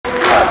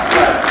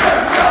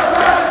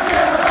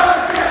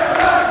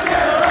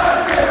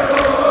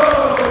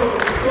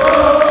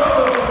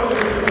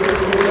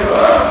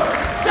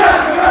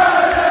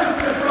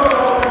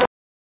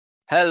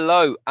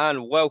Hello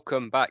and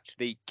welcome back to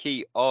the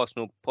Key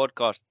Arsenal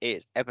podcast.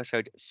 It's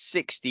episode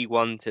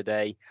 61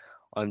 today.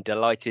 I'm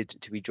delighted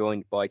to be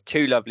joined by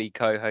two lovely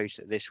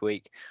co-hosts this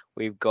week.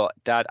 We've got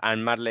Dad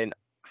and Madeline.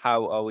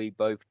 How are we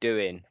both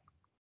doing?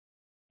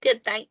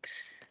 Good,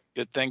 thanks.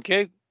 Good, thank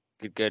you.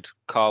 Good.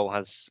 Carl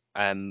has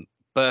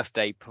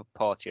birthday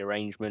party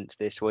arrangements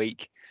this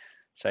week,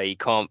 so he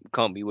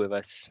can't be with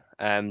us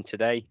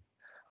today.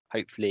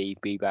 Hopefully,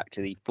 be back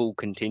to the full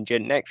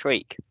contingent next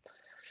week.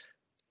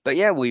 But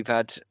yeah, we've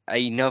had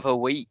another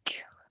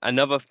week,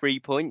 another 3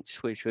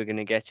 points, which we're going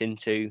to get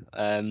into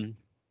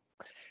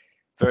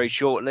very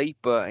shortly.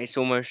 But it's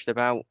we're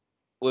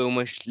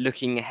almost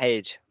looking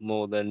ahead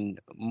more than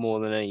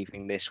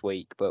anything this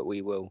week. But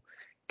we will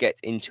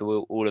get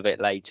into all of it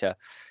later.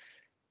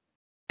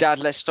 Dad,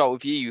 let's start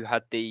with you. You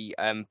had the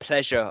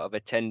pleasure of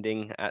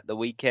attending at the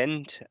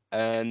weekend.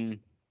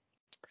 Very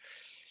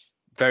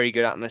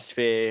good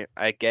atmosphere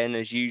again,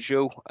 as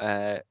usual.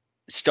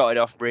 Started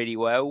off really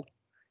well.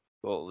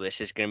 Well, this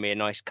is going to be a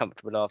nice,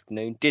 comfortable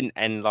afternoon. Didn't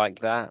end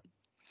like that.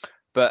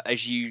 But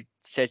as you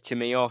said to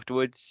me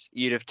afterwards,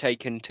 you'd have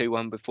taken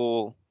 2-1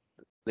 before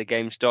the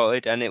game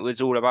started, and it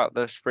was all about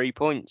those 3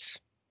 points.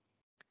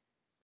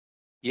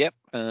 Yep.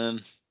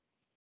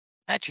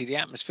 Actually, the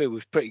atmosphere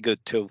was pretty good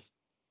till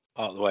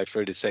part of the way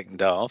through the second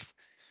half.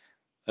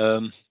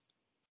 Then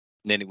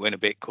it went a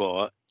bit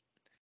quiet.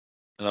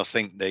 And I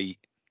think the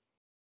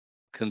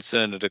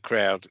concern of the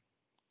crowd,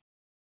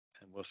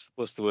 and what's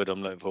the word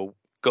I'm looking for,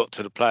 got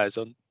to the players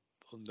on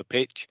the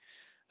pitch.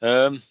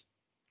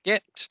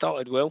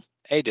 Started well.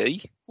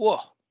 Eddie,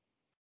 what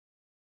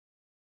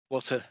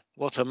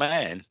a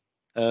man.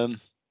 And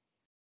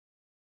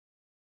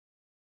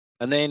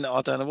then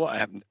I don't know what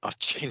happened. I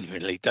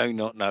genuinely do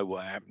not know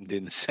what happened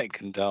in the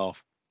second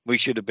half. We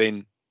should have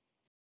been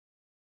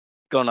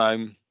gone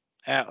home,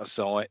 out of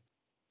sight.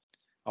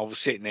 I was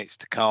sitting next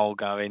to Carl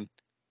going,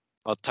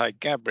 I'd take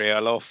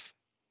Gabriel off,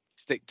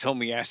 stick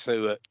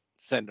Tomiyasu at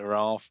centre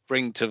half,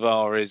 bring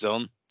Tavares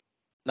on.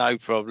 No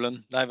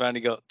problem. They've only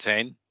got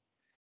 10.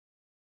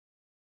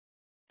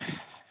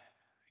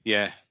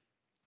 Yeah.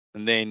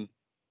 And then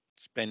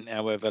spent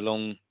however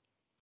long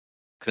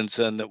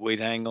concerned that we'd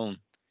hang on.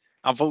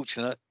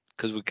 Unfortunate,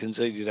 because we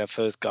conceded our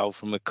first goal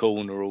from a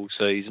corner all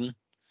season.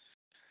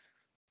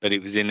 But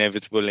it was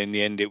inevitable in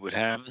the end it would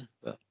happen.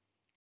 But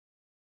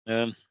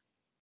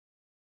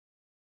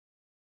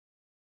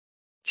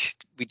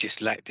we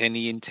just lacked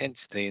any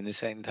intensity in the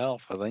second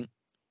half, I think.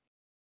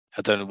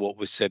 I don't know what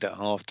was said at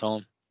half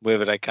time.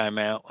 Whether they came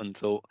out and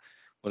thought,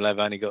 well, they've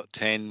only got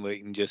 10, we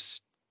can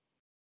just...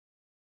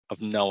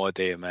 I've no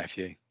idea,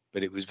 Matthew.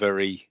 But it was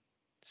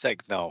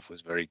second half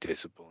was very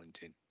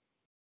disappointing.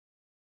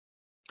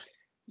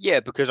 Yeah,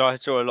 because I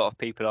saw a lot of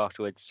people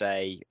afterwards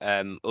say,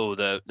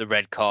 the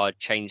red card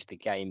changed the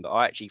game. But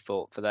I actually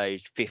thought for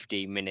those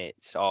 15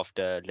 minutes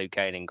after Luke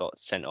Ayling got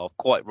sent off,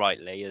 quite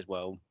rightly as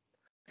well,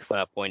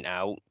 I point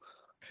out,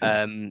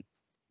 that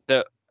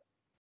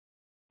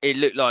it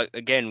looked like,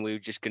 again, we were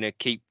just going to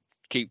keep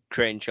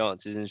creating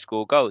chances and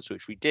score goals,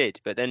 which we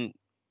did. But then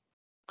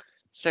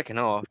second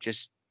half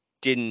just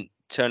didn't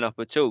turn up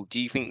at all. Do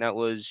you think that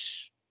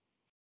was...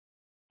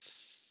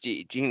 Do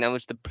you think that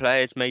was the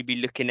players maybe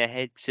looking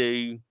ahead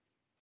to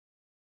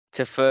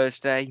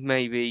Thursday?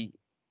 Maybe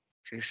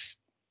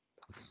just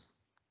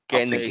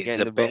getting I think it's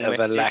a bit of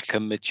a lack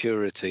of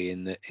maturity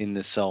in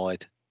the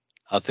side.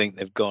 I think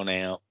they've gone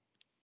out.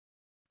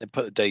 They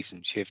put a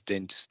decent shift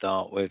in to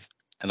start with,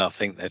 and I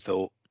think they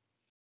thought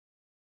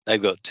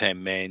they've got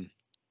 10 men.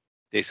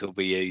 This will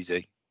be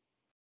easy.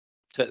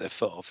 Took their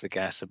foot off the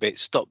gas a bit.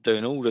 Stopped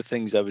doing all the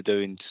things they were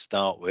doing to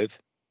start with,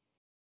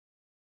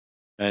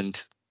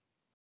 and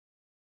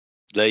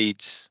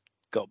Leeds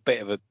got a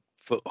bit of a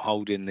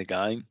foothold in the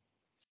game.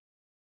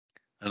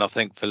 And I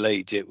think for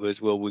Leeds, it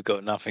was, well, we've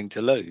got nothing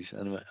to lose.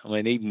 And I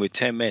mean, even with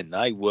 10 men,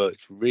 they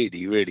worked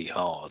really, really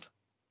hard.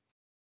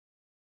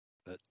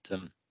 But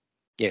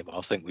but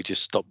I think we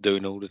just stopped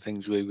doing all the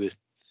things we were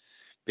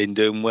been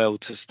doing well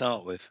to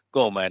start with.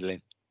 Go on,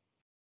 Madeline.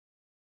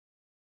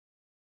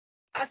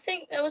 I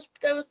think there was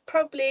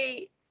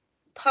probably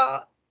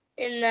part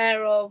in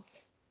there of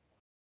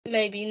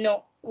maybe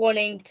not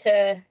wanting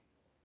to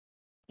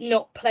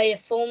not play a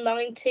full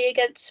 90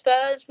 against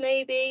Spurs,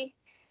 maybe.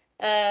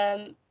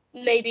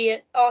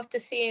 Maybe after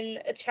seeing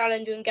a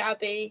challenge on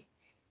Gabby,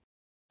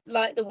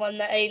 like the one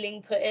that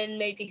Ayling put in,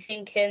 maybe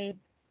thinking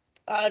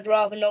I'd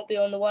rather not be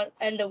on the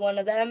end of one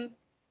of them.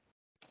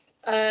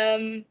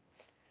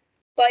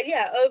 But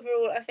yeah,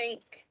 overall, I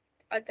think,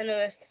 I don't know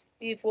if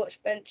you've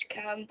watched bench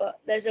cam, but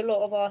there's a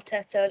lot of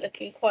Arteta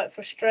looking quite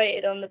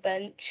frustrated on the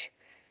bench,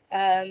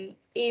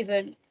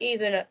 even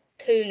at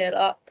 2-0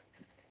 up.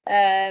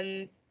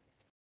 And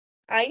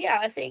yeah,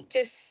 I think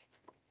just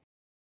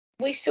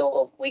we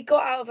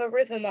got out of a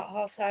rhythm at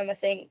half time, I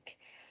think,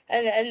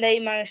 and they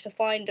managed to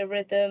find a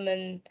rhythm,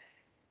 and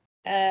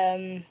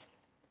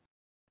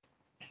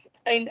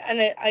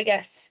I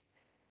guess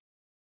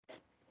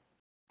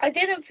I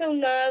didn't feel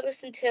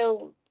nervous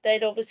until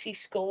they'd obviously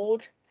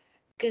scored,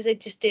 because they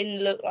just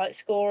didn't look like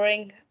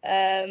scoring.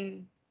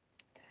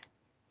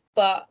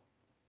 but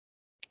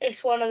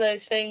it's one of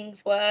those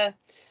things where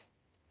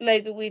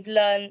maybe we've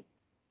learned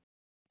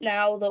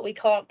now that we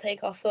can't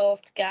take our foot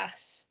off the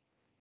gas,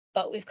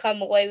 but we've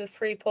come away with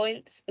 3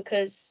 points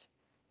because,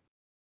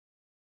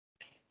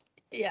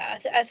 yeah,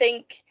 I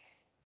think,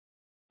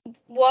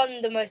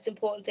 one, the most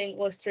important thing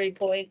was 3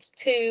 points.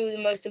 Two,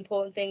 the most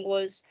important thing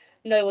was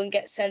no one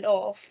gets sent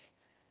off,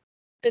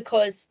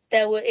 because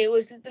it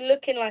was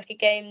looking like a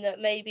game that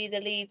maybe the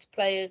Leeds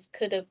players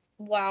could have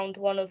wound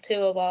one or two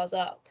of ours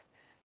up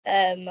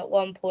at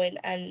one point,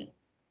 and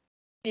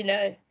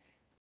I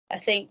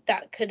think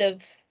that could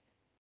have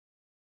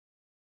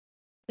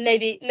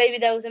maybe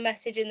there was a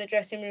message in the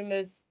dressing room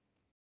of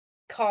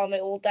calm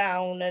it all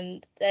down,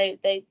 and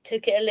they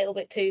took it a little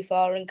bit too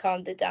far and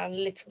calmed it down a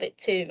little bit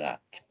too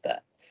much,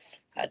 but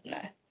I don't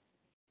know.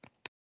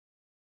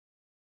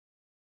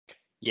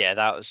 Yeah,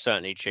 that was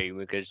certainly true,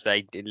 because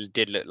they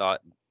did look like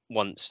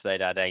once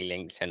they'd had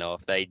A-Link sent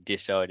off, they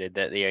decided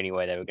that the only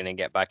way they were going to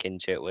get back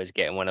into it was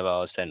getting one of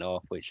ours sent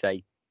off, which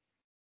they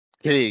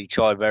clearly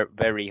tried very,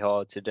 very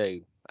hard to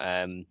do.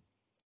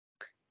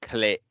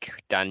 Click,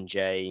 Dan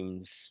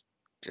James,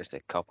 just a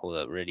couple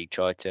that really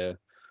tried to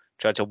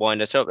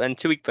wind us up. And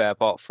to be fair,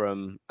 apart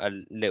from a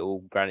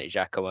little Granit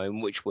Xhaka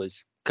moment, which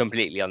was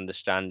completely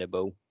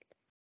understandable,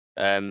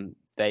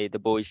 the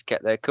boys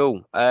kept their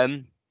cool.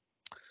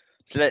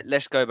 So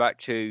let's go back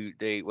to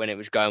when it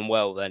was going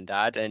well then,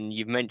 Dad. And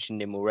you've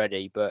mentioned him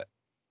already, but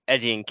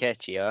Eddie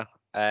Nketiah,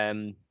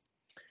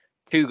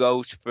 2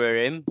 goals for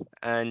him,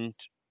 and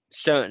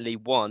certainly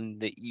one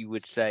that you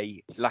would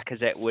say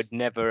Lacazette would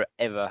never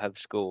ever have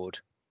scored.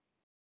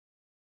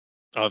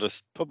 I'd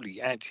have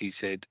probably actually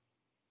said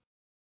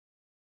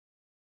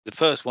the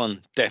first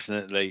one,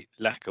 definitely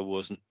Laka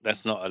wasn't.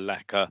 That's not a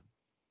Laka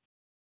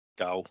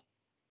goal.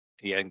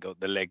 He hadn't got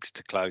the legs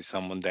to close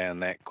someone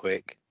down that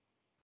quick.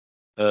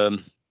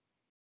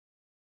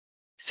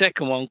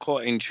 Second one,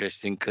 quite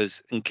interesting,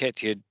 because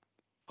Nketiah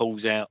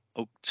pulls out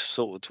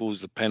sort of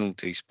towards the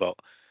penalty spot,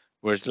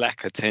 whereas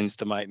Laka tends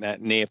to make that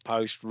near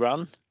post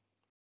run.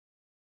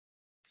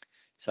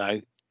 So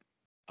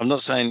I'm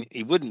not saying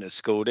he wouldn't have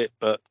scored it,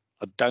 but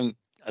I don't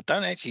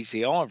actually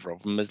see either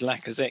of them as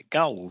Lacazette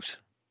goals.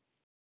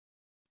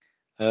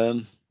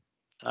 So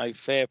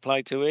fair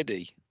play to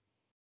Eddie.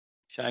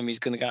 Shame he's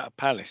going to go to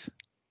Palace.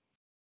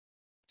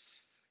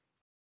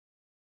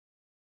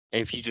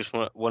 If you just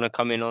want to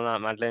come in on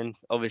that, Madeline,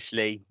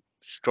 obviously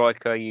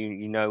striker,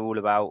 you know all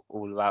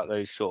about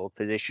those sort of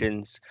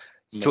positions.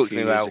 Talk to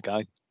me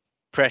about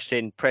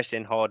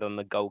pressing hard on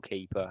the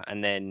goalkeeper,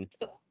 and then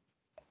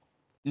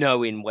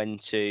knowing when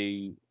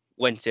to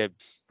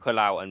pull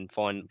out and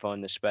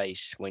find the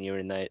space when you're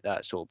in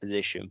that sort of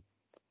position.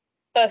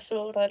 First of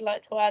all, I'd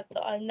like to add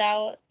that I'm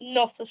now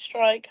not a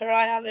striker.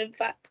 I am, in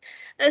fact,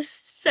 a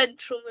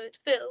central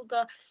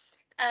midfielder.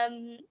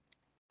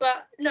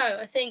 But no,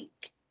 I think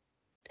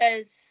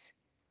there's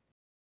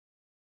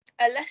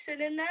a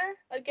lesson in there,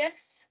 I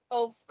guess,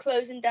 of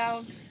closing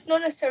down,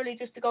 not necessarily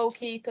just the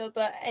goalkeeper,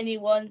 but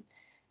anyone.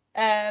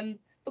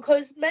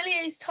 Because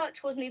Mélier's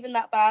touch wasn't even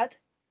that bad.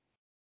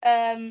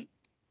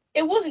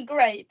 It wasn't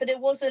great, but it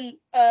wasn't,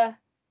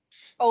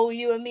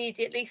 you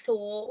immediately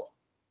thought,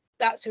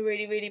 that's a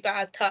really, really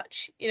bad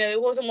touch.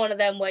 It wasn't one of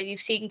them where you've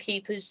seen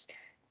keepers,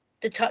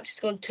 the touch has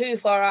gone too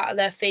far out of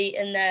their feet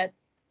and they're,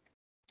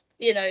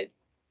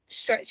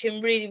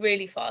 stretching really,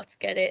 really far to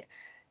get it.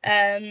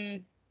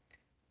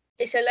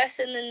 It's a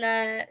lesson in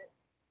there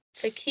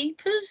for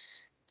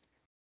keepers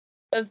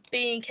of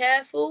being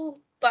careful,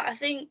 but I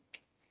think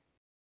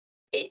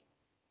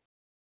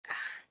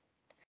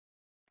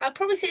I'd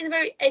probably say it's a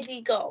very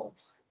Eddie goal.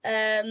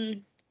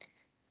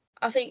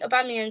 I think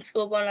Aubameyang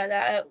scored one like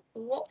that at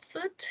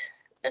Watford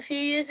a few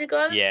years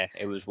ago. Yeah,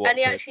 it was Watford. And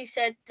he actually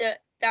said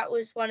that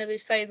was one of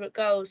his favourite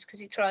goals because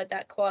he tried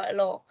that quite a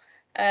lot.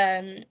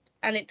 And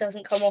it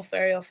doesn't come off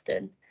very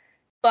often.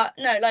 But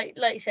no, like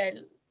you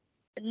said,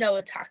 no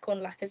attack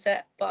on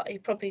Lacazette, but he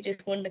probably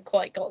just wouldn't have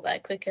quite got there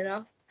quick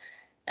enough.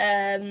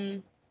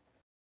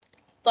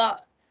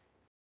 But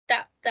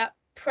that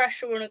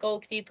pressure on a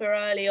goalkeeper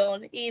early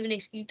on, even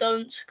if you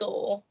don't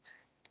score,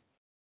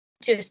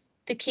 just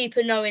the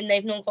keeper knowing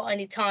they've not got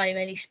any time,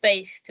 any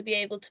space to be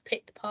able to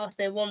pick the pass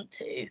they want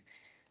to,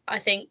 I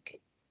think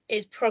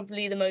is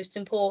probably the most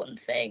important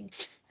thing.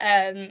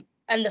 And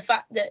the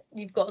fact that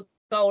you've got a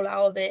goal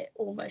out of it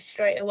almost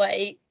straight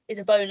away is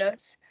a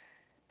bonus.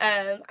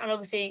 And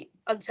obviously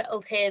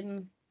unsettled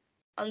him,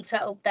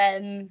 unsettled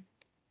them,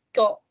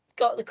 got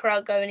the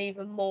crowd going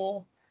even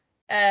more,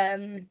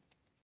 and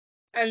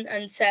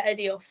set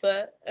Eddie off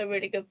for a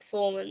really good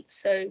performance.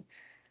 So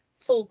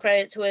full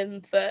credit to him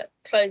for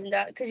closing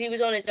down, because he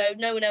was on his own.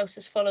 No one else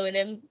was following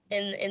him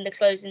in the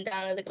closing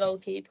down of the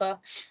goalkeeper.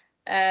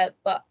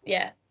 But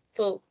yeah,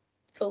 full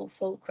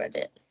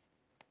credit.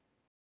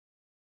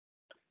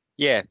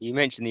 Yeah, you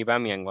mentioned the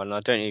Aubameyang one.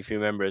 I don't know if you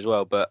remember as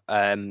well, but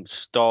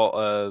start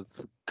of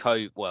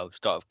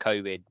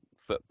COVID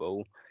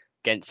football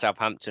against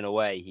Southampton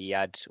away, he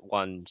had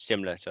one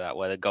similar to that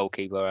where the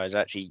goalkeeper was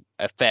actually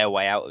a fair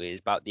way out of it.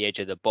 It's about the edge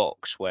of the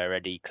box where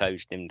Eddie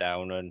closed him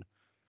down and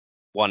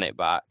won it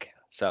back.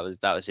 So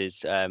that was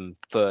his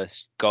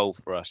first goal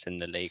for us in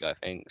the league, I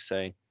think.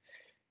 So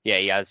yeah,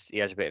 he has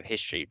a bit of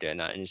history doing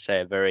that, and you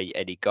say a very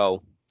Eddie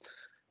goal.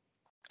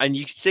 And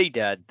you can see,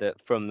 Dad,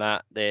 that from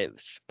that,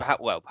 there's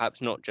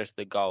perhaps not just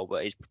the goal,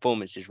 but his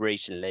performances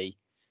recently,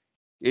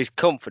 his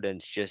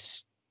confidence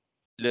just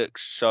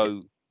looks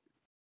so.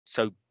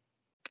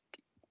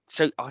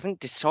 I think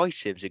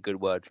decisive is a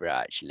good word for it,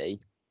 actually.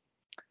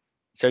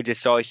 So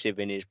decisive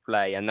in his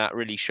play, and that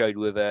really showed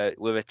with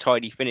a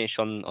tidy finish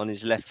on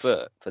his left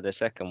foot for the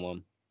second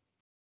one.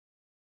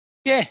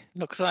 Yeah,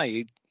 like I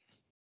say,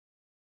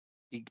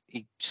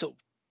 he sort of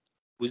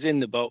was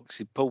in the box.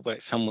 He pulled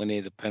back somewhere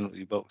near the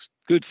penalty box.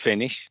 Good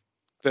finish,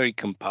 very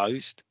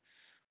composed.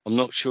 I'm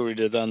not sure he'd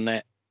have done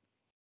that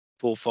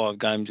 4 or 5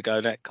 games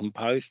ago, that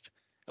composed.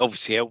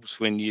 Obviously helps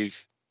when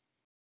you've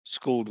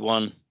scored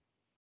one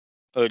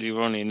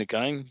earlier on in the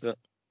game, but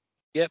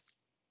yep,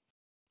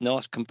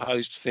 nice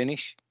composed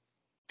finish.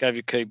 Gave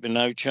the keeper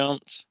no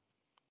chance.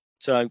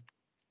 So,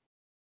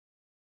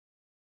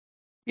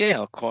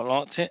 yeah, I quite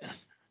liked it.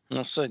 And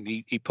I said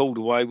he pulled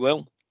away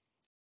well.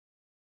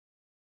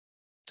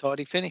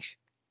 Tidy finish.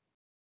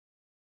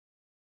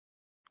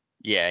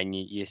 Yeah, and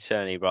you're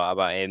certainly right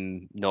about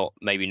him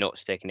maybe not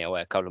sticking it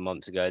away a couple of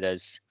months ago.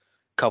 There's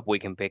a couple we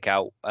can pick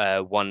out.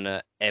 One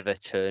at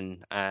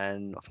Everton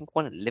and I think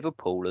one at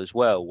Liverpool as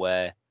well,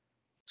 where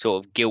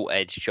sort of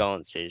gilt-edged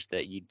chances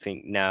that you'd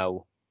think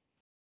now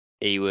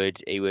he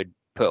would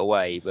put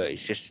away, but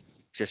it's just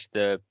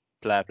the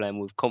player playing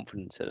with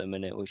confidence at the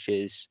minute, which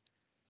is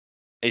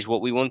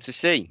what we want to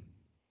see.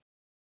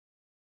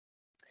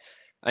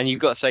 And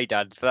you've got to say,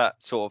 Dad, for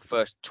that sort of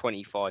first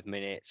 25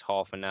 minutes,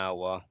 half an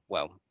hour,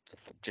 well,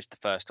 just the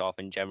first half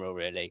in general,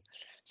 really,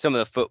 some of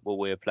the football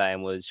we were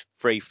playing was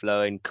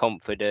free-flowing,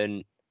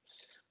 confident,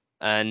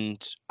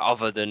 and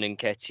other than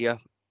Nketiah,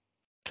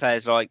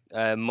 players like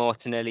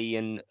Martinelli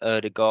and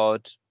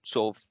Ødegaard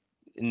sort of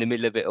in the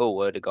middle of it all.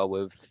 Ødegaard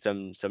with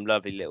some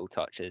lovely little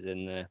touches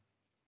in there.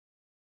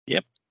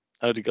 Yep,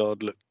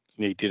 Ødegaard, look,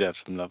 he did have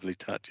some lovely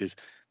touches.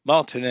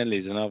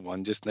 Martinelli's another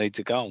one, just needs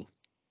a goal.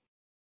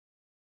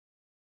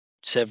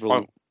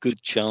 Several good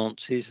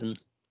chances, and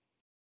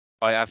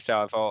I have to say,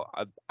 I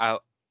thought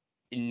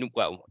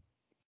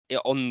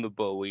on the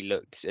ball he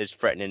looked as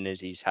threatening as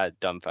he's had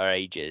done for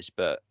ages,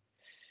 but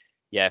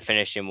yeah,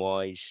 finishing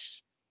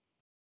wise,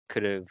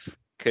 could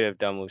have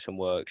done with some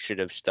work. Should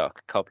have stuck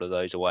a couple of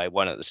those away.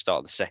 One at the start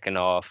of the second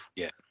half,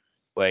 yeah,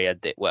 where he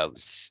had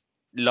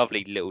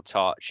lovely little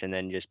touch and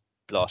then just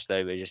blast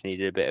over. Just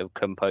needed a bit of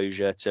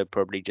composure to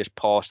probably just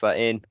pass that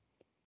in.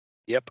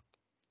 Yep.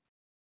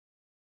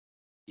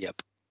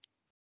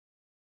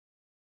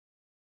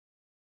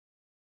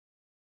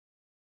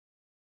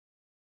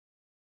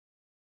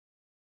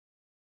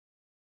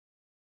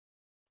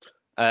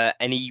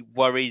 Any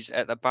worries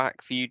at the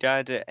back for you,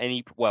 Dad?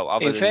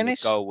 Other than the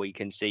goal we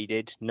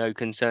conceded, no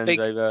concerns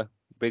over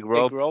Big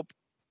Rob?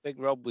 Big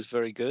Rob was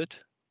very good.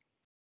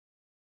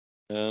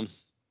 I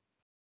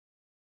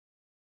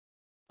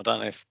don't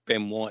know if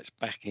Ben White's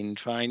back in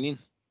training.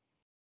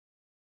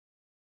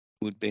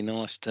 Would be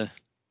nice to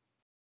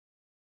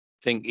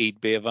think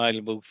he'd be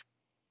available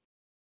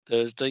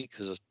Thursday,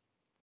 because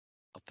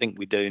I think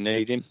we do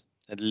need him.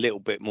 A little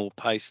bit more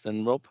pace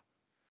than Rob.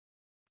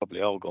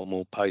 Probably I've got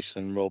more pace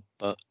than Rob,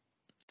 but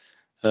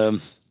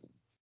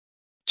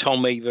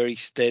Tommy very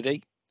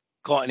steady.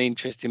 Quite an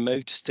interesting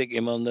move to stick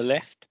him on the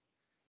left.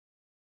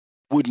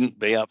 Wouldn't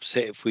be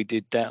upset if we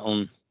did that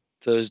on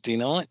Thursday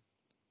night.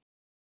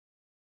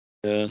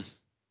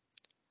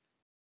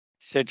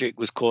 Cedric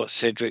was quite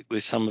Cedric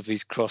with some of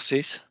his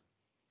crosses.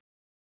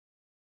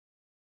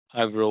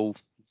 Overall,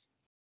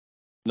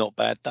 not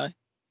bad though.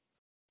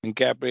 And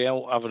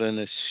Gabriel, other than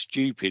a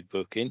stupid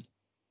booking,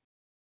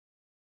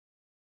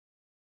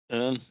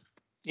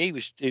 he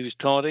was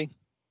tidy.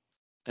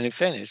 And in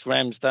fairness,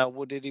 Ramsdale,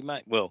 what did he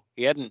make? Well,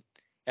 he hadn't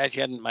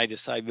made a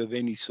save of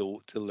any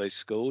sort till they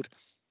scored.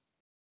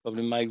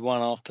 Probably made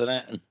one after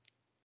that. And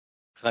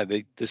so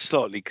the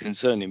slightly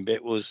concerning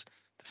bit was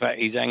the fact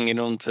he's hanging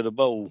on to the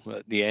ball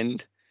at the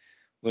end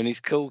when he's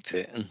caught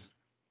it. And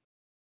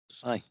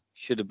say,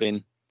 should have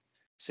been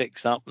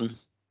 6 up and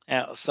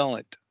out of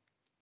sight.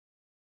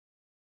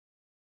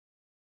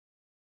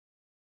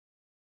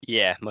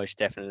 Yeah, most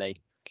definitely.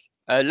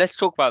 Let's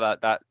talk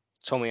about that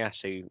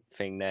Tomiyasu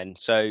thing then.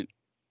 So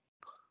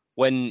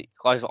when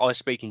I was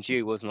speaking to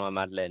you, wasn't I,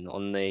 Madeline,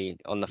 on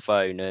the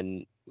phone,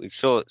 and we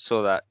saw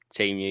that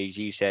team news.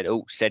 You said,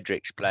 "Oh,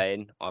 Cedric's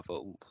playing." I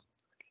thought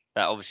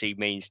that obviously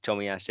means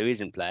Tomiyasu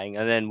isn't playing.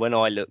 And then when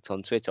I looked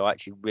on Twitter, I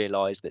actually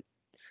realised that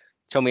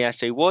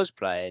Tomiyasu was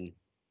playing,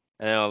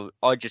 and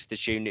I just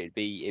assumed it'd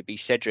be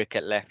Cedric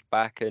at left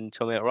back and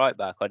Tommy at right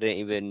back. I didn't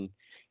even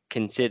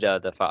consider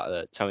the fact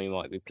that Tommy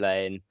might be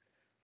playing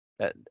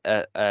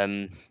at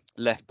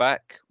left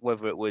back,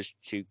 whether it was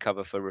to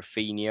cover for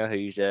Rafinha,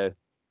 who's a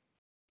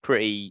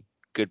pretty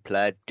good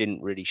player.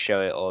 Didn't really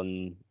show it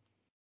on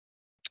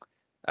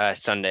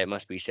Sunday, it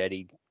must be said.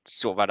 He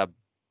sort of had a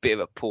bit of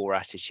a poor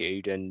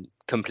attitude and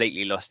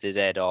completely lost his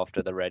head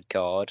after the red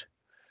card.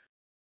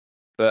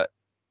 But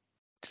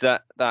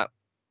that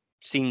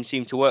seemed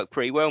to work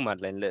pretty well,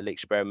 Madeline, little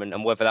experiment,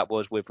 and whether that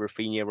was with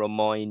Rafinha on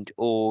mind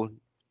or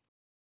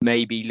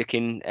maybe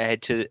looking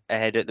ahead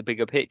at the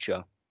bigger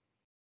picture.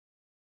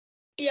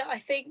 Yeah, I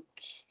think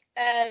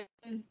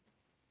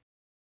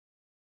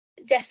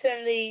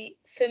definitely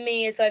for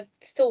me, as I've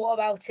thought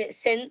about it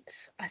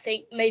since, I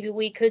think maybe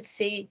we could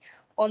see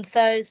on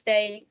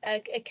Thursday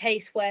a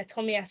case where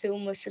Tomiyasu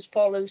almost just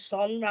follows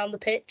Son around the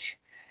pitch.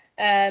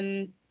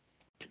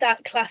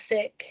 That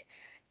classic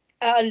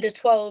under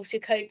 12s, your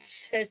coach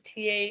says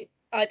to you,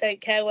 I don't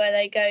care where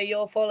they go,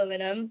 you're following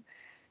them.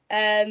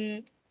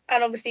 And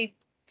obviously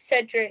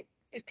Cedric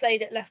has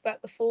played at left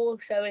back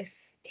before, so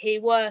if he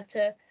were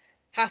to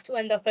have to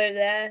end up over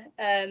there,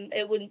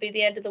 it wouldn't be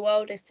the end of the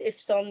world if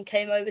Son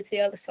came over to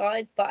the other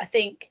side. But I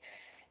think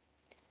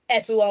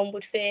everyone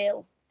would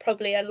feel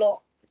probably a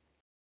lot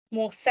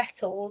more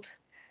settled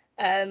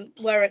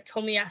were it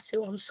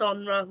Tomiyasu on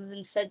Son rather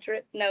than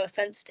Cedric. No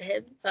offence to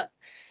him, but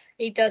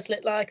he does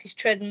look like he's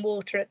treading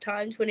water at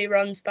times when he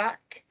runs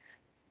back.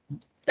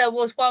 There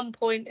was one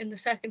point in the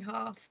second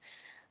half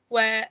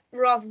where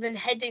rather than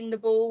heading the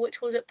ball,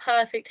 which was at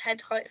perfect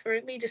head height for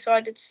him, he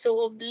decided to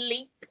sort of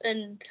leap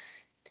and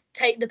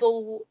take the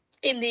ball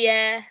in the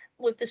air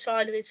with the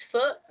side of his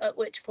foot, at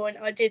which point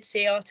I did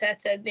see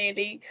Arteta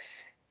nearly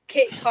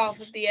kick half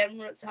of the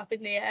Emirates up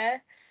in the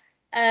air.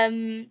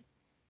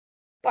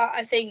 But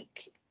I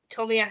think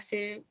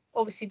Tomiyasu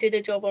obviously did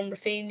a job on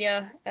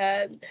Rafinha,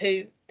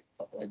 who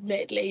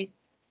admittedly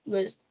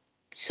was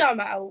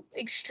somehow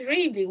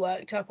extremely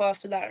worked up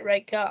after that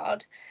red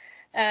card.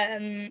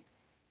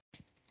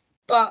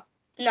 But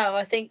no,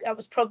 I think that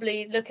was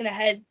probably looking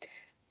ahead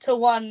to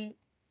one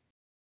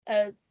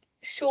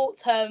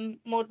short-term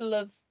model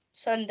of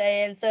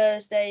Sunday and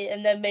Thursday,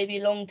 and then maybe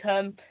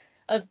long-term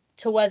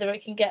to whether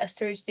it can get us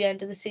through to the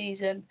end of the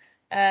season.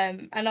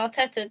 And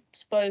Arteta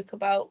spoke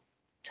about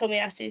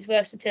Tomiyasu's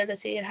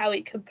versatility and how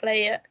he could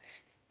play at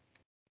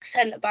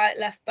centre back,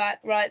 left back,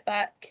 right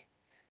back.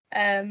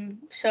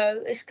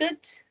 So it's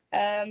good.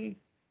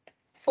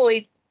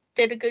 Foy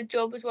did a good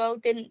job as well.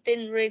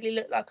 Didn't really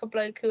look like a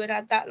bloke who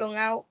had that long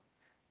out.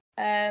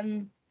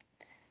 And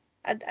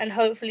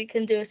hopefully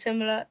can do a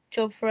similar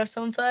job for us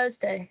on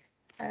Thursday.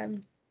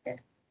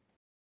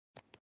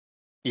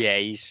 Yeah,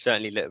 he's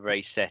certainly looked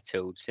very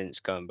settled since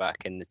coming back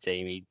in the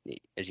team.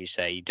 He, as you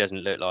say, he doesn't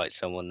look like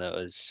someone that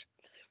was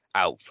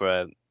out for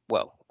a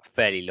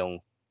fairly long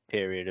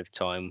period of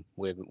time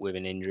with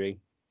an injury,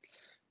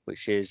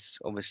 which is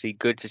obviously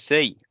good to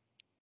see.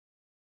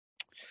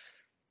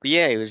 But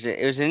yeah, it was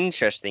an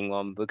interesting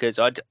one because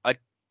I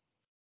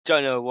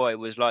don't know what it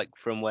was like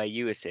from where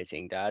you were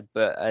sitting, Dad,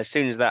 but as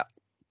soon as that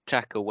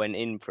tackle went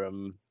in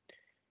from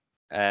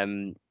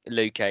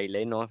Luke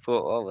Ayling, I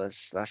thought, oh,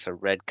 that's a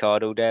red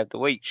card all day of the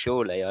week.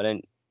 Surely I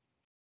don't.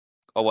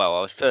 Oh well,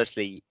 I was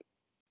firstly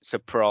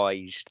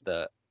surprised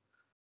that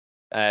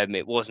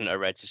it wasn't a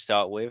red to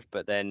start with,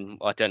 but then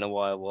I don't know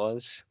why I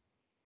was.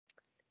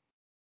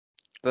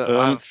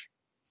 But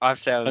I've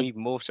said I'm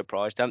even more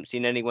surprised. I haven't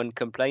seen anyone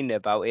complaining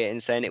about it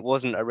and saying it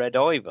wasn't a red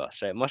either,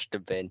 so it must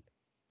have been.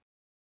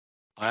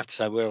 I have to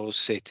say, where I was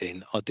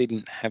sitting, I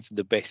didn't have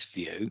the best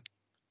view.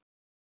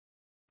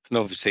 And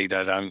obviously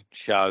they don't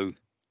show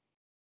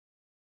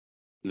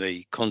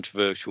the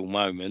controversial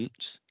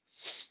moments.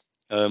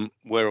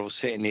 Where I was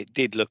sitting, it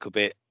did look a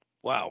bit,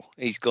 wow,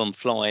 he's gone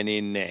flying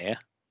in there.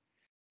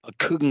 I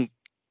couldn't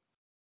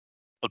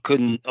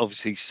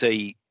obviously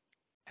see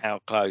how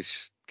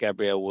close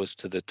Gabriel was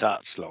to the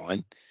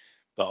touchline,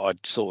 but I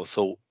sort of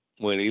thought,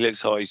 well, he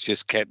looks like he's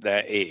just kept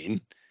that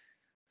in.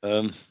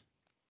 And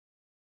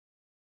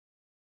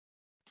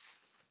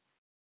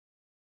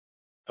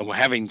we're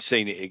having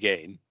seen it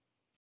again.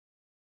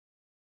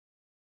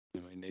 I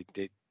mean,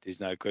 there's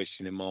no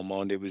question in my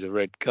mind it was a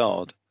red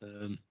card.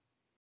 I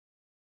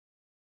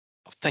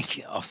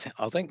think I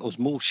was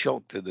more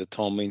shocked at the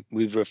time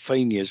with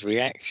Rafinha's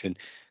reaction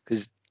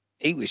because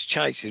he was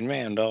chasing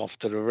around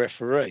after the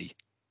referee,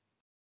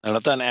 and I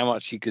don't know how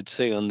much you could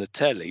see on the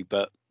telly,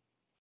 but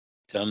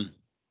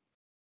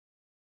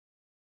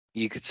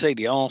you could see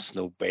the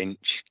Arsenal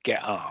bench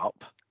get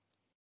up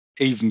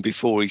even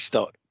before he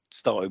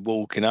started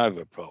walking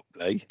over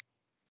properly,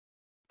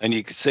 and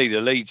you could see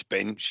the Leeds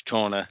bench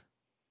trying to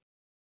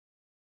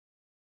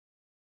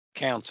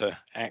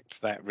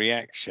counteract that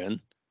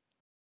reaction.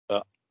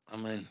 But I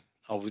mean,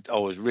 I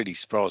was really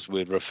surprised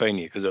with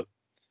Rafinha because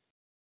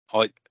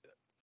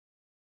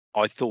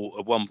I thought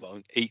at one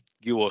point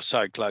you were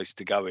so close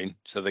to going,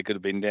 so they could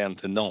have been down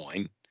to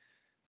 9.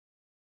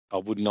 I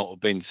would not have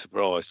been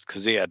surprised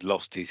because he had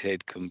lost his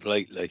head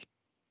completely.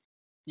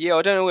 Yeah,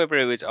 I don't know whether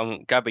it was.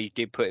 Gabby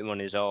did put him on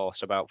his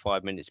arse about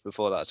 5 minutes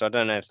before that, so I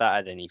don't know if that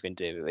had anything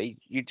to do with it.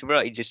 You'd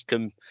really just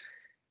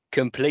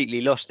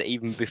completely lost it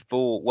even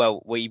before.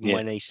 Well, even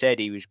when they said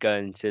he was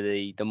going to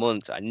the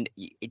Monza, and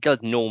it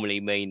does normally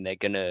mean they're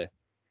gonna.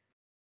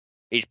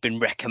 It's been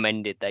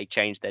recommended they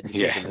change their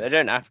decision. They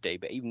don't have to,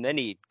 but even then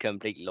he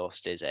completely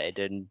lost his head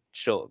and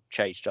sort of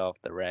chased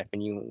after the ref,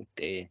 and you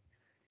dear.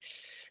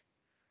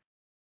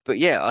 But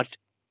yeah,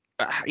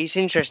 It's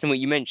interesting what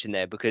you mentioned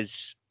there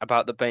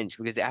about the bench,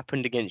 because it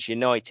happened against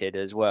United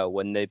as well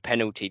when the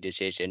penalty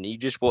decision. You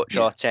just watch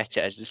Arteta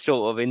as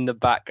sort of in the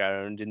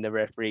background in the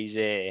referee's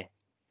ear,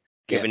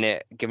 giving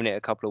it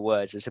a couple of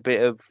words. It's a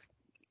bit of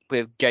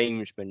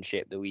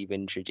gamesmanship that we've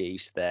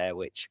introduced there,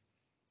 which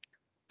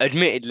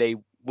admittedly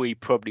we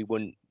probably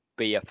wouldn't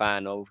be a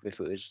fan of if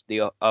it was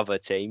the other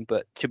team.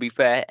 But to be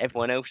fair,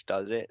 everyone else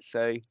does it,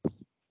 so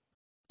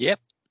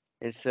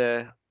it's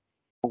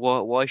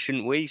why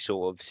shouldn't we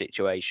sort of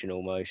situation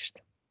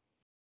almost?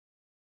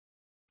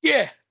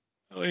 Yeah,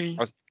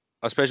 I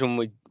suppose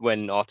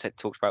when Arteta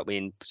talks about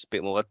being a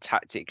bit more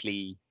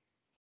tactically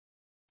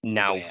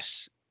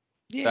nous,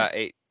 that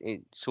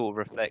it sort of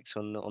reflects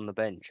on the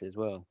bench as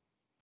well.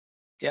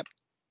 Yep.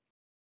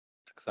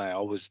 So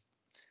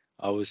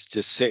I was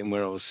just sitting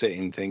where I was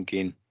sitting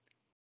thinking,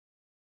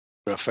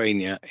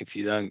 Rafinha, if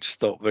you don't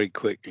stop very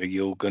quickly,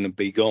 you're going to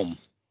be gone.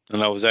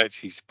 And I was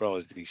actually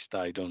surprised that he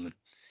stayed on. And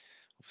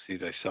obviously,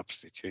 they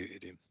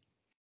substituted him.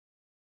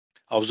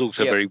 I was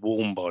also very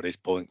warm by this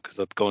point because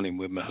I'd gone in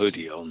with my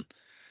hoodie on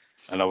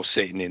and I was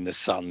sitting in the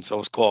sun. So I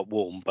was quite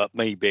warm. But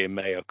me being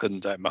me, I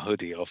couldn't take my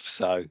hoodie off.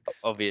 So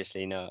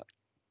obviously not.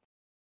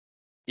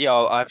 Yeah,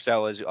 I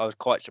was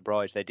quite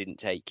surprised they didn't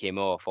take him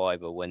off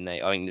either when I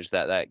think there's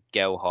that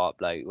Gelhardt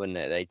bloke, wasn't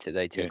it?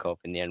 They took off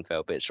in the end,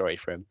 felt a bit sorry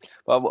for him.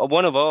 But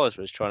one of ours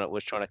was trying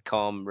to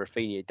calm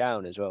Rafinha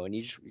down as well, and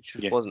he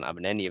just wasn't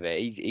having any of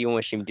it. He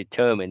almost seemed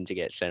determined to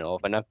get sent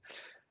off. And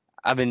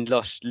having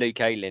lost Luke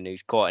Ayling,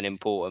 who's quite an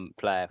important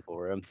player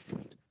for him,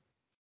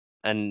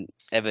 and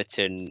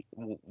Everton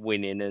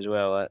winning as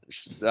well,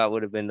 that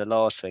would have been the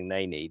last thing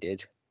they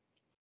needed.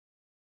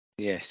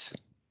 Yes.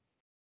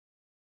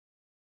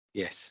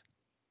 Yes,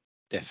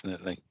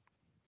 definitely.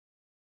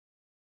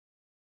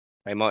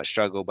 They might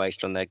struggle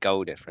based on their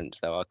goal difference,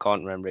 though. I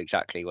can't remember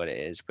exactly what it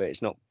is, but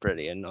it's not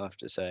brilliant, I have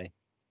to say.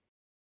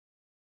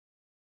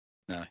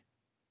 No.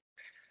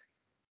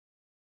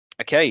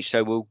 Okay,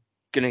 so we're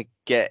going to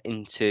get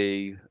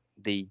into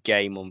the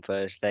game on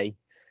Thursday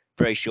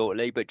very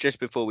shortly. But just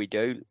before we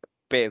do, a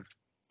bit of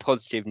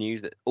positive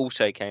news that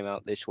also came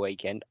out this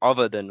weekend,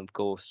 other than, of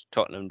course,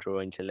 Tottenham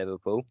drawing to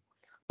Liverpool,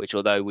 which,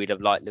 although we'd have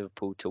liked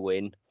Liverpool to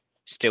win,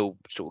 still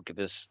sort of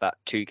give us that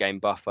 2-game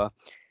buffer,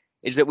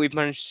 is that we've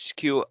managed to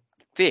secure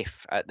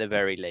 5th at the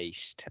very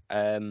least.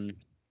 We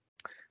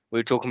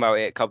were talking about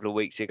it a couple of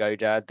weeks ago,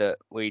 Dad, that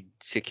we'd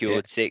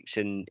secured 6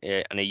 and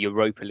a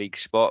Europa League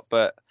spot,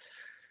 but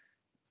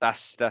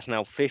that's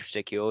now 5th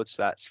secured,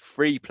 so that's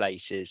 3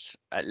 places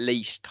at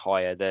least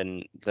higher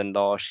than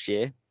last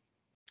year,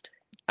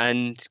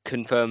 and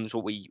confirms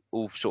what we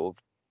all sort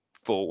of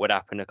thought would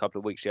happen a couple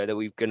of weeks ago, that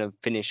we're going to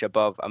finish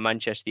above a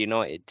Manchester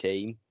United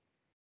team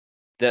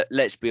that,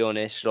 let's be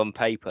honest, on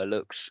paper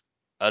looks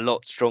a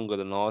lot stronger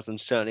than ours and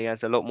certainly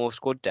has a lot more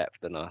squad depth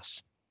than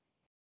us.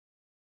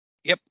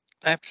 Yep,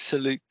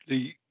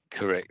 absolutely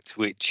correct.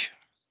 Which,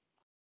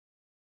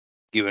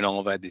 you and I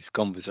have had this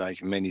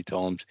conversation many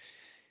times.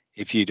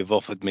 If you'd have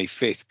offered me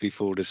 5th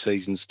before the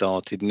season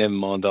started, never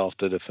mind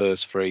after the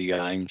first 3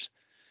 games,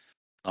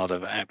 I'd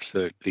have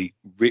absolutely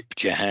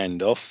ripped your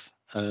hand off.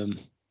 It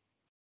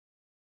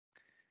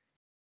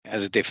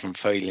has a different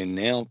feeling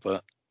now,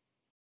 but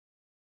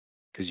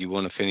because you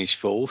want to finish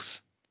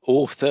 4th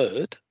or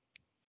 3rd.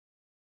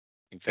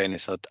 In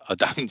fairness, I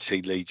don't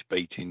see Leeds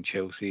beating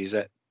Chelsea. Is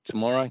that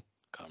tomorrow?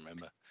 Can't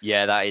remember.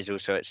 Yeah, that is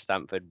also at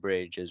Stamford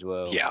Bridge as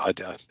well. Yeah, I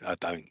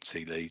don't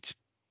see Leeds.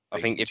 I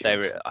think if they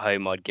were at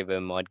home, I'd give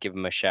them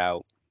a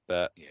shout,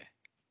 but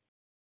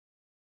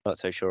not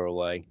so sure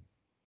away.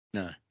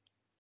 No.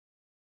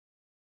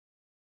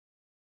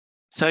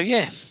 So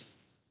yeah,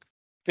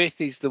 5th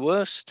is the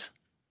worst.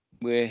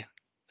 We're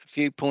a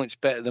few points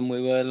better than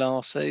we were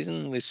last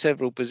season. We're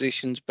several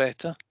positions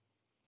better.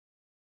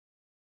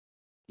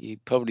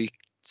 You'd probably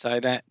say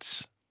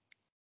that's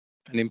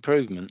an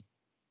improvement.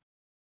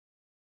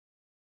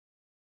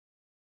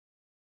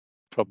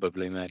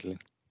 Probably, Madeline.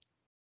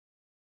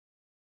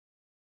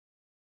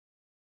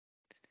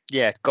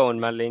 Yeah, go on,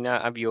 Madeline.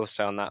 Have your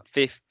say on that.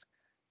 5th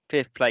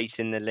place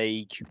in the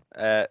league.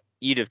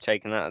 You'd have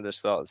taken that at the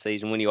start of the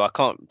season, wouldn't you?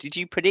 Did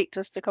you predict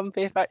us to come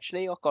 5th,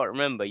 actually? I can't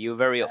remember. You were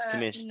very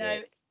optimistic.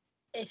 No,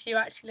 if you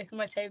actually look at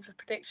my table of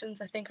predictions,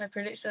 I think I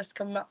predicted us to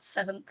come about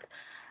 7th.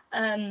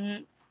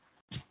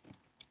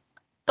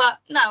 But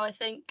no, I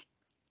think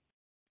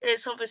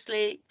it's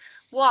obviously,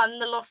 the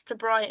loss to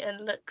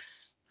Brighton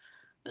looks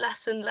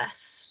less and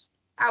less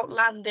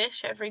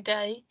outlandish every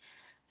day.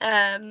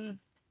 Having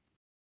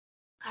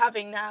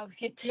now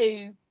your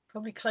 2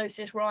 probably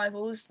closest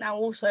rivals now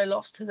also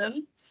lost to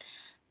them.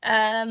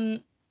 But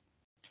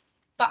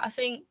I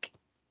think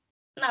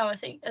at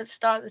the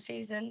start of the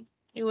season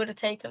you would have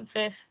taken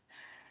 5th.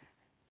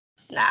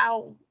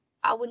 Now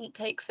I wouldn't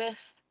take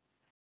 5th.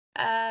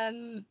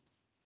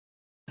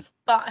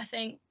 But I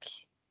think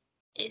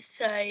it's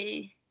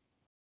again,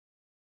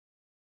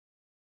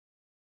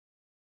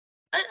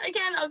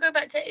 I'll go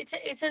back to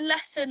it's a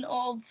lesson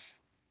of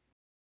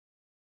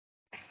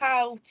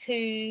how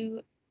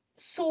to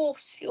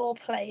source your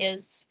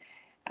players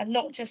and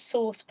not just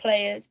source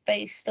players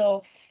based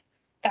off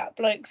that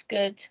bloke's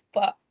good,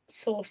 but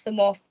source them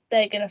off.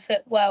 They're going to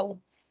fit well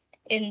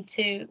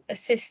into a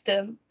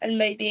system, and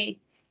maybe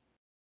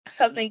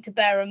something to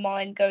bear in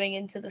mind going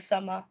into the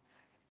summer,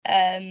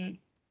 and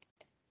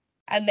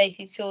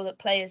making sure that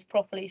players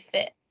properly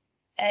fit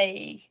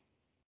a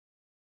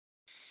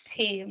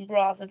team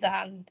rather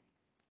than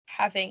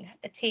having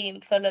a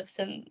team full of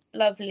some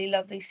lovely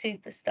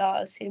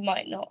superstars who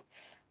might not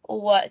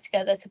all work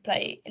together to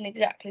play in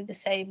exactly the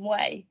same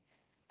way.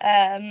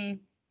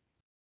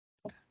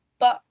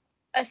 But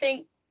I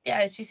think, yeah,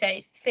 as you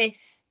say,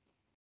 5th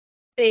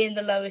being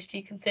the lowest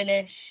you can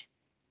finish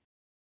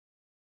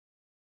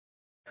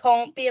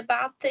can't be a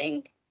bad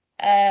thing,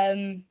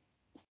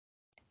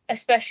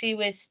 especially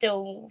with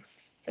still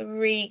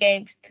 3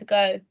 games to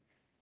go,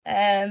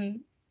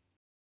 and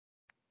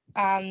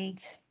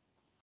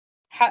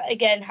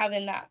again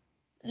having that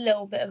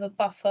little bit of a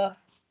buffer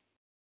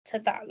to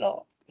that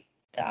lot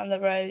down the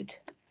road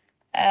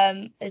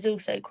is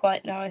also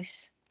quite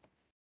nice.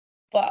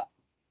 But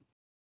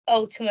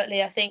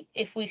ultimately, I think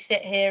if we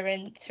sit here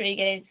in 3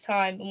 games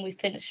time and we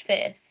finish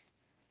 5th,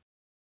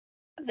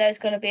 there's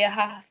going to be a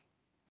half.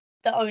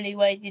 The only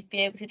way you'd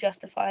be able to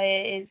justify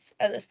it is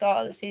at the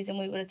start of the season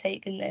we would have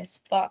taken this,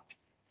 but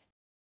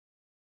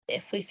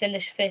if we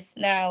finish 5th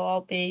now,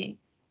 I'll be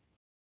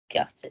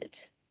gutted,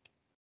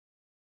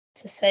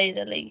 to say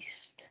the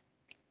least.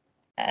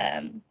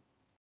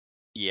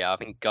 Yeah, I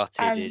think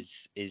gutted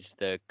is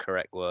the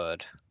correct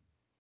word.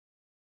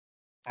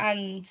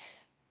 And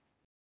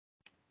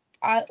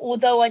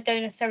although I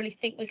don't necessarily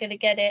think we're going to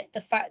get it, the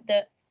fact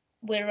that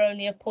we're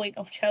only a point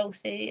off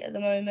Chelsea at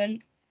the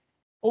moment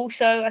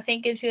also, I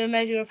think, gives you a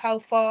measure of how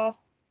far.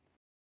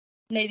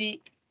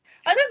 Maybe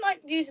I don't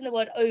like using the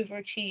word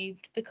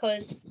overachieved,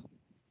 because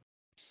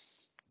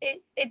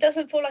it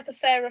doesn't feel like a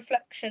fair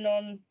reflection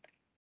on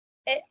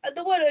it.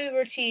 The word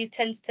overachieved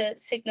tends to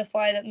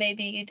signify that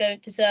maybe you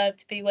don't deserve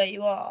to be where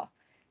you are.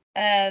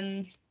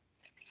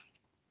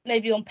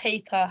 Maybe on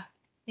paper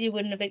you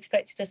wouldn't have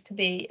expected us to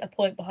be a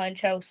point behind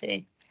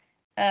Chelsea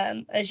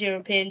as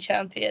European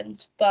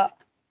champions, but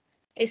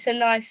it's a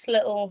nice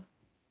little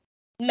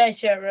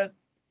measure of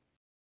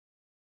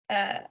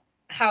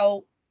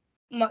how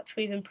much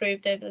we've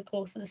improved over the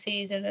course of the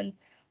season, and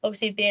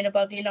obviously being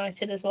above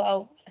United as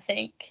well, I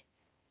think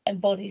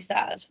embodies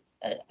that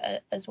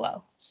as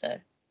well. So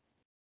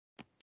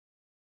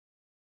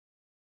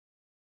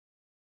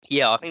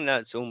yeah, I think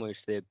that's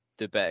almost the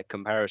better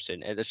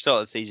comparison. At the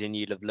start of the season,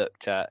 you'd have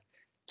looked at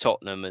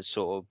Tottenham as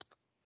sort of,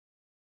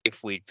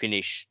 if we'd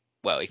finish,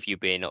 well, if you're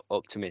being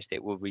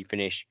optimistic, would we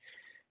finish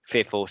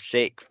 5th or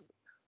 6th?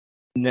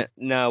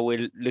 Now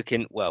we're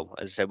looking, well,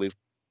 as I said, we're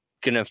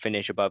going to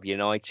finish above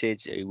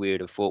United, who we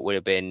would have thought would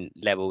have been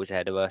levels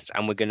ahead of us,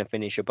 and we're going to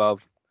finish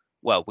above,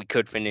 well, we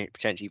could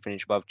potentially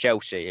finish above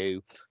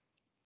Chelsea,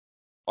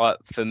 who,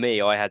 for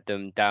me, I had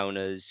them down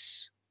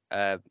as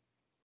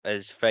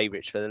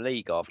favourites for the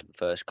league after the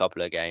first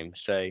couple of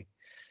games. So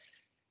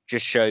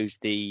just shows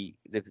the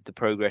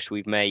progress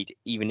we've made,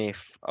 even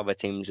if other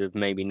teams have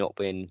maybe not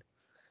been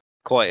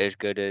quite as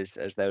good as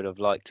they would have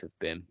liked to have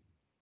been.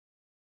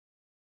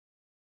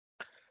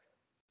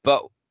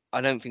 But I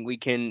don't think we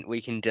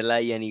can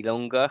delay any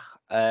longer.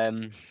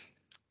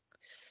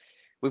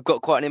 We've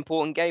got quite an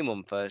important game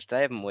on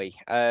Thursday, haven't we?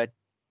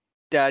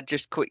 Dad,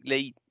 just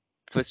quickly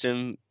for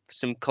some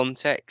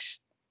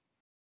context,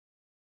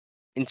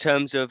 in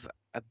terms of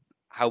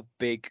how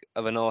big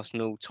of an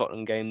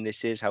Arsenal-Tottenham game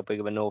this is, how big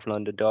of a North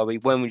London derby,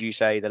 when would you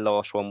say the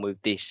last one with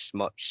this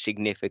much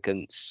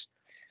significance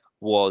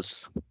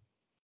was?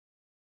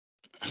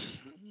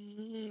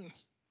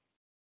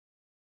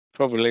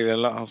 Probably the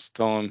last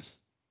time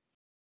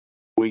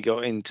we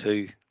got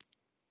into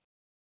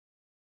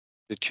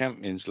the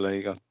Champions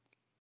League.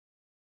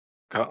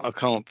 I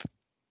can't.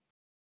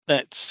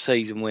 That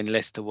season when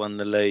Leicester won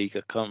the league,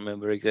 I can't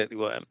remember exactly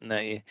what happened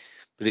that year,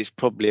 but it's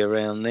probably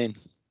around then.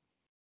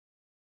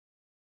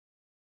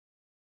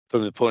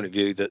 From the point of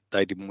view that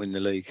they didn't win the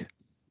league.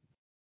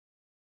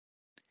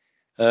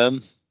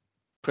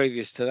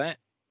 Previous to that,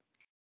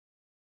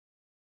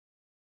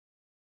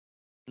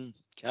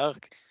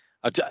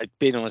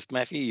 being honest,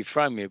 Matthew, you've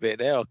thrown me a bit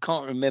there. I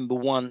can't remember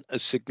one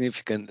as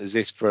significant as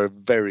this for a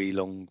very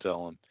long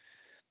time.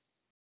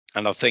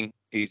 And I think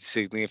it's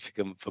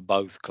significant for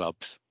both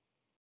clubs.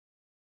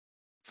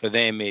 For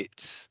them,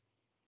 it's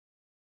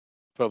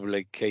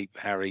probably keep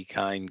Harry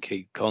Kane,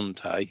 keep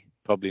Conte,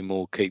 probably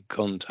more keep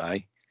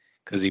Conte,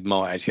 because he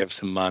might actually have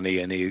some money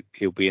and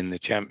he'll be in the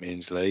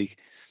Champions League.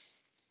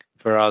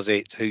 For us,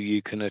 it's who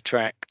you can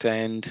attract,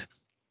 and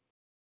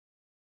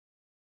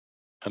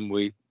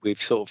we've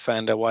sort of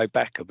found our way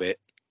back a bit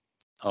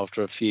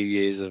after a few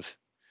years of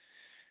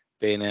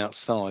being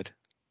outside.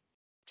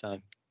 So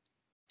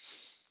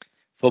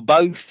for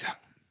both,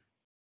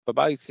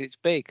 it's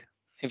big.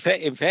 In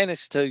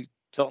fairness to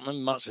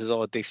Tottenham, much as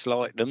I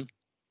dislike them,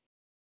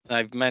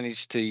 they've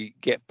managed to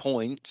get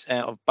points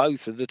out of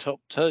both of the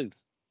top 2.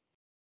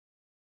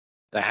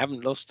 They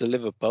haven't lost to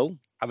Liverpool.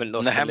 Haven't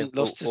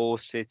lost to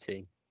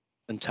City.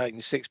 And taken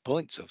 6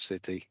 points off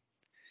City.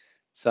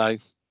 So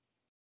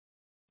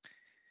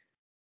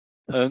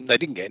They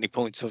didn't get any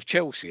points off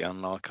Chelsea,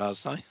 unlike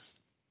us, though.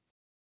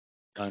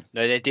 No,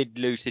 they did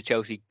lose to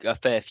Chelsea a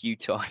fair few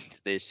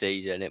times this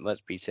season, it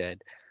must be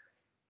said.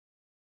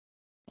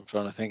 I'm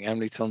trying to think how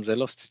many times they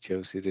lost to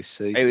Chelsea this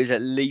season. It was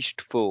at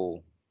least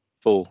 4.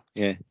 4,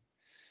 yeah.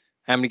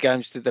 How many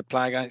games did they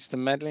play against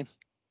them, Madeline?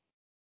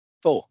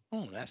 4.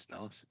 Oh, that's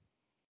nice.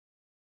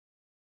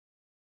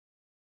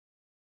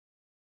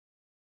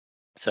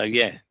 So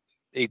yeah,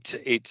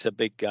 it's a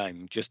big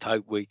game. Just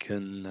hope we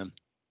can,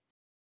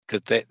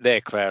 because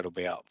their crowd will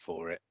be up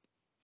for it.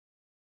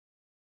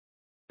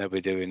 They'll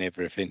be doing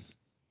everything.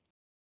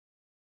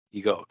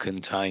 You got to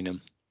contain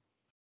them,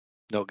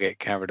 not get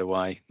carried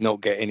away,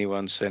 not get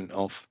anyone sent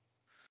off.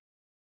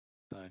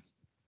 So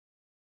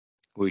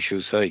we shall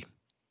see.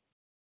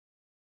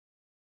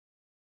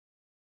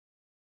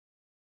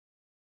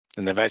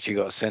 And they've actually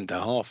got a centre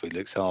half who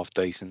looks half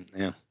decent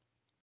now.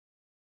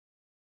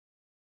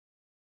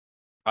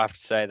 I have to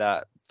say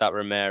that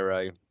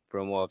Romero,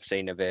 from what I've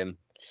seen of him,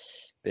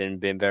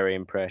 been very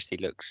impressed. He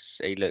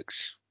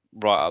looks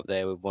right up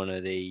there with one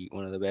of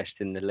the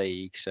best in the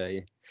league. So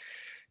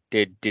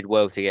did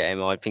well to get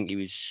him. I think he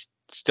was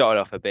started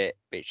off a bit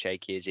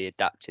shaky as he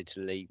adapted to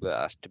the league, but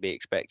that's to be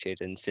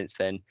expected. And since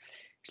then,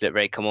 he's looked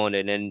very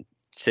commanding, and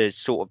to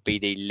sort of be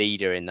the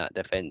leader in that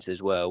defence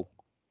as well,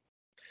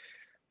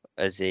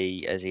 as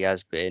he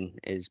has been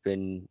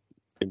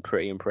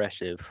pretty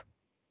impressive.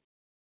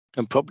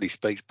 And probably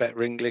speaks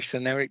better English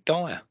than Eric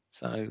Dyer.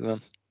 So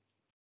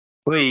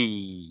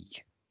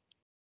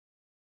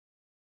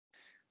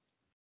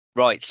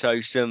Right,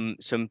 so some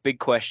big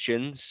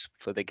questions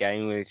for the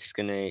game. It's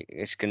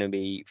gonna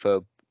be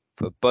for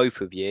both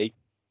of you.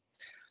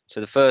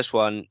 So the first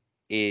one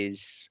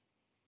is,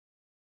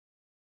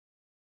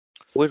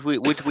 would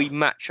we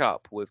match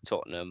up with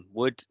Tottenham?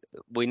 Would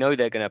we know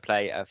they're going to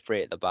play a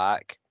 3 at the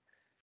back?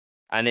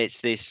 And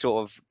it's this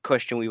sort of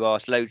question we've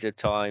asked loads of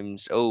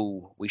times.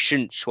 Oh, we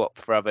shouldn't swap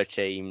for other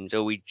teams,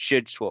 or we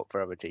should swap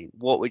for other teams.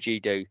 What would you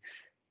do,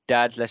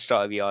 Dad? Let's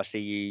start with you. I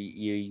see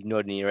you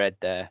nodding your head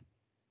there.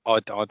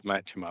 I'd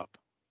match them up.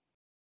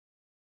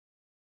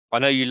 I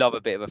know you love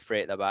a bit of a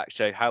 3 at the back,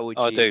 so how would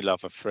you? I do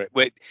love a 3.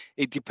 Well,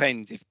 it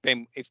depends. If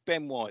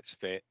Ben White's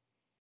fit,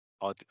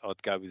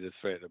 I'd go with the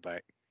 3 at the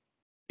back.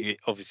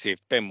 Obviously,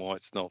 if Ben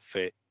White's not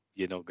fit,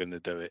 you're not going to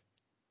do it.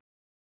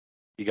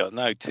 You got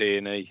no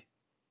Tierney.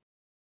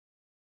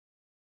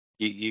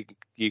 You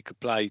could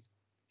play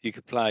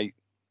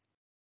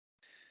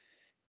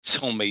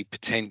Tommy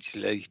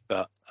potentially,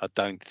 but I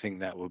don't think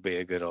that would be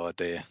a good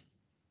idea.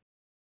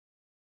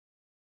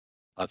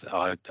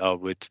 I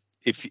would,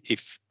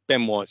 if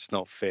Ben White's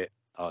not fit,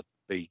 I'd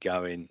be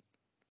going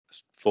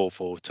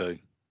 4-4-2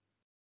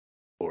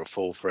 or a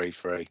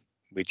 4-3-3,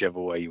 whichever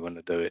way you want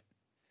to do it.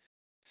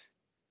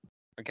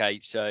 Okay,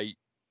 so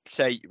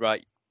say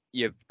right,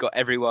 you've got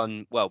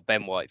everyone. Well,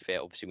 Ben White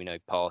fit. Obviously, we know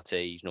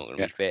Partey's not going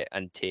to be fit,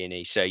 and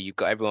Tierney. So you've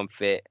got everyone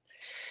fit.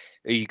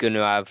 Are you going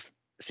to have?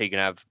 So you're going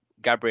to have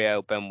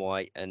Gabriel, Ben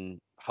White,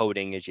 and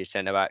Holding as your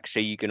centre back. So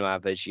you're going to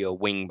have as your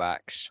wing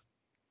backs.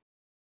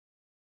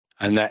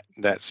 And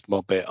that's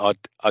my bit.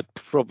 I'd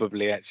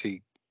probably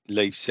actually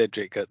leave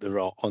Cedric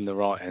on the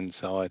right hand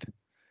side,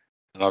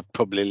 and I'd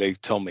probably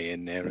leave Tommy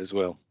in there as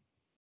well.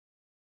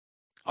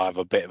 I have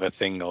a bit of a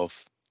thing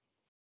of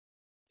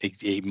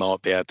he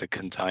might be able to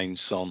contain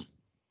Son,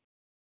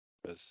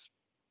 because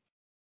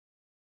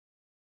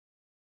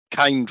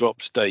Kane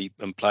drops deep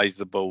and plays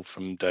the ball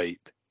from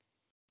deep.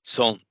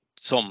 Son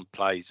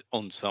plays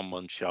on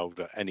someone's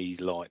shoulder and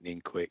he's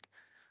lightning quick.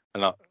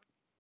 And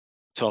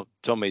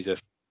Tommy's a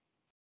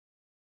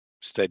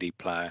steady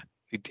player.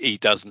 He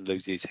doesn't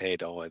lose his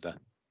head either.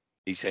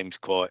 He seems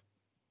quite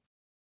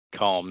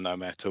calm no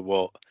matter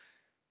what.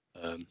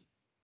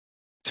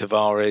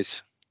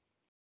 Tavares.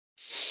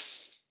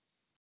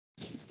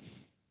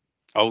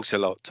 I also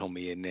like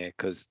Tommy in there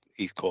because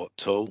he's quite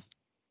tall,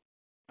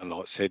 and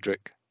like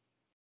Cedric.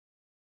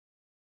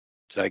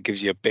 So it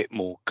gives you a bit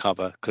more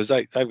cover, because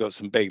they've got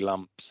some big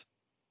lumps.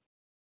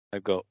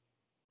 They've got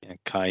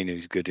Kane,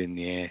 who's good in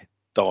the air.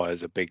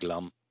 Dyer's a big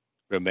lump.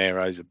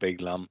 Romero's a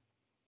big lump.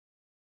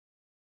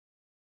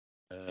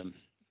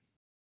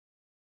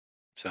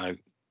 So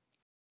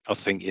I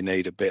think you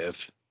need a bit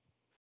of,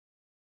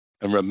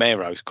 and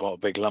Romero's quite a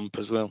big lump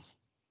as well.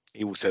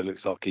 He also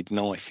looks like he'd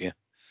knife you.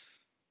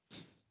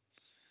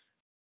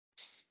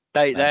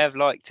 They have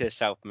liked a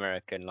South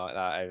American like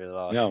that over the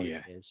last few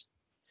years.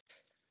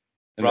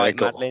 And right,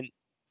 Madeline,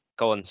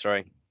 go on,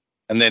 sorry.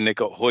 And then they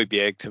got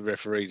Højbjerg to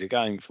referee the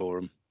game for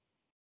them.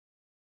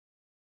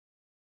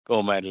 Go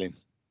on, Madeline.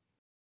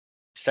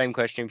 Same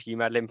question for you,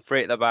 Madeline.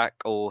 3 at the back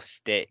or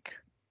stick?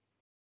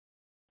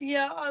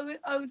 Yeah,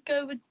 I would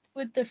go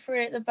with the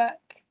 3 at the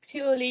back,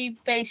 purely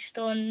based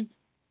on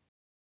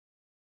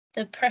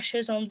the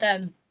pressures on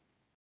them.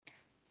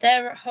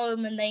 They're at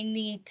home and they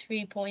need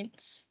 3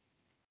 points.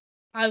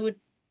 I would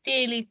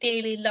dearly,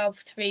 dearly love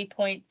 3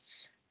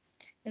 points.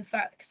 In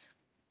fact,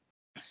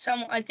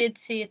 I did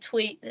see a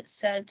tweet that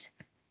said,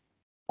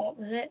 what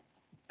was it?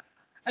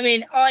 I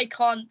mean, I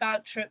can't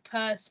vouch for it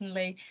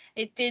personally.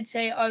 It did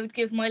say I would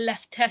give my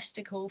left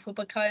testicle for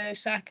Bukayo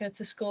Saka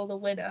to score the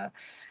winner.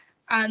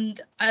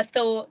 And I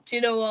thought, do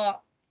you know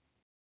what?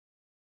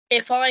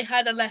 If I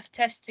had a left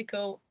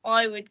testicle,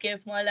 I would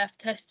give my left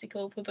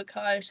testicle for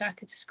Bukayo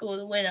Saka to score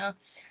the winner.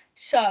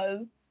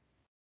 So,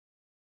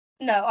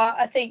 no,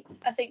 I think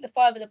the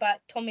five at the back,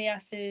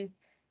 Tomiyasu,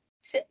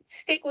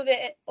 stick with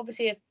it.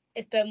 Obviously,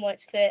 if Ben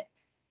White's fit,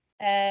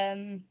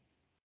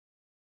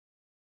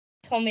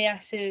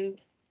 Tomiyasu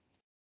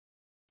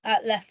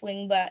at left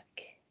wing back,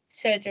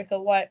 Cedric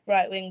at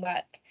right wing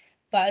back.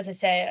 But as I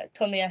say,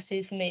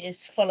 Tomiyasu for me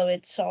is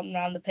following Son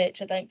around the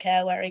pitch. I don't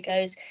care where he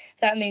goes. If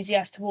that means he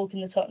has to walk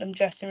in the Tottenham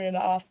dressing room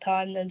at half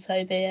time, then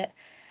so be it.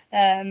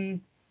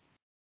 Don't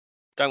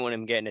want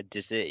him getting a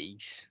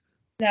disease.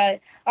 No,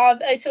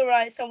 it's all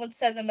right. Someone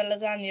sent them a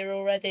lasagna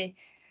already.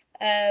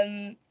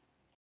 I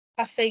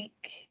think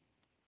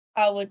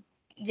I would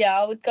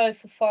go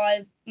for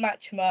 5,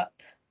 match them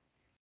up,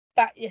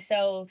 back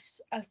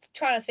yourselves. I'm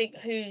trying to think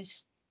who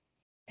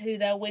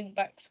their wing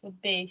backs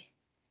would be.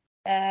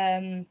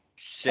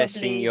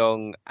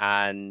 Sessegnon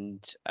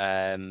and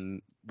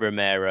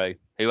Romero,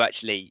 who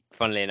actually,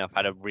 funnily enough,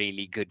 had a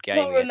really good game.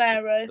 Not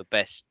Romero. The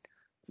best.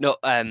 Not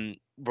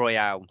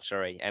Royale,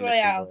 sorry. Emerson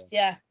Royale,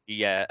 yeah.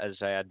 Yeah,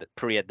 as I had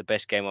the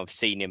best game I've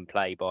seen him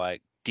play by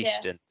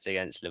distance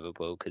against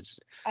Liverpool, because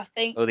I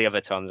think all the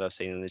other times I've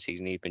seen him this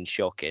season, he's been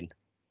shocking.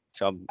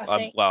 So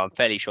I'm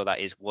fairly sure that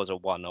was a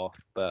one-off,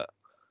 but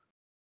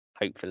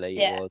hopefully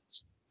it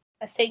was.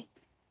 I think,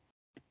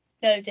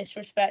 no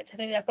disrespect, I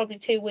think there are probably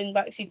 2 wing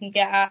backs you can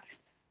get at.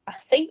 I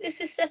think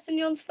this is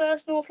Sessegnon's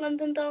first North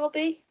London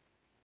derby.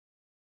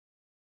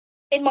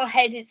 In my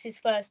head, it's his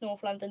first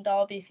North London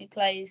derby if he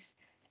plays,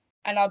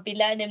 and I'll be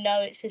letting him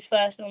know it's his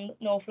first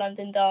North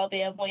London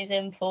derby and what he's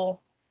in for.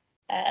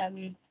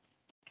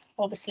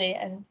 Obviously,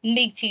 a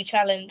meaty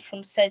challenge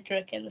from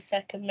Cedric in the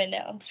second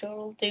minute, I'm sure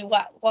will do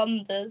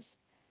wonders.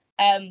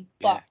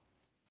 But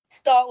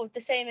start with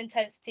the same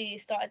intensity you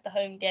started the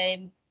home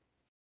game.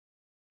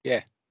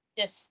 Yeah.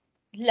 Just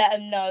let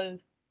them know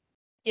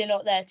you're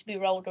not there to be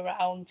rolled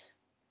around.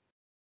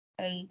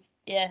 And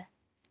yeah.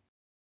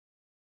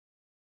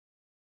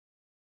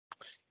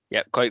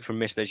 Yeah, quote from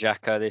Mr.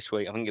 Xhaka this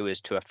week. I think it was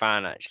to a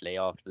fan actually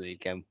after the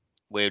game.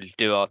 We'll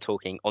do our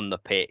talking on the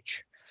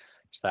pitch.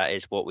 So that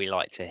is what we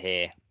like to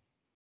hear.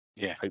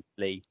 Yeah.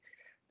 Hopefully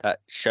that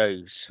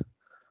shows.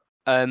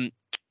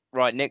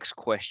 Right, next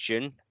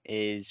question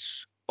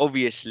is,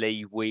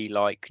 obviously we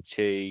like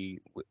to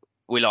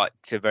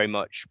very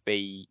much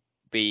be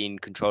in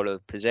control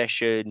of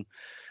possession,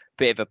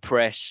 bit of a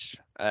press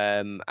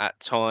at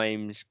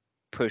times,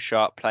 push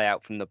up, play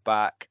out from the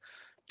back.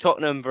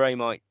 Tottenham very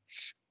much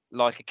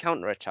like a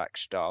counter-attack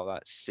style.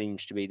 That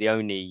seems to be the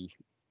only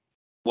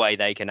way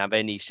they can have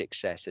any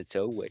success at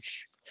all,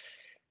 which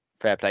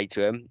fair play to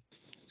them.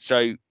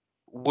 So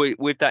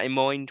with that in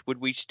mind, would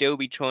we still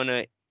be trying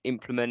to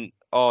implement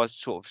our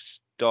sort of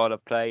style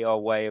of play, our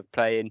way of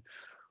playing,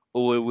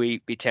 or will we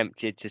be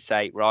tempted to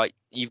say, right,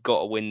 you've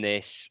got to win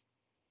this,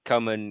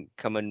 come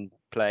and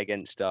play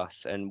against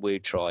us, and we'll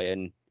try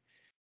and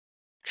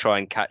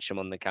catch them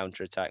on the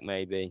counter-attack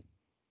maybe?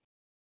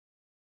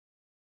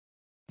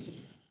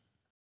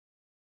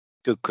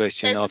 Good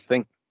question. I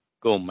think.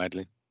 Go on,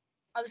 Madeline.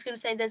 I was going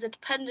to say there's a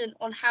dependent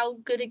on how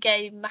good a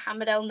game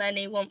Mohamed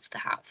Elneny wants to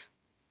have.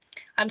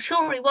 I'm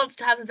sure he wants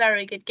to have a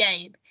very good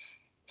game.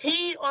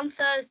 He, on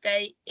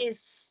Thursday,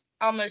 is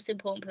our most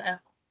important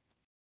player.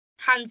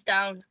 Hands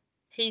down.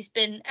 He's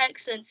been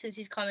excellent since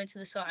he's come into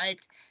the side.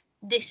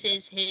 This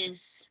is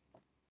his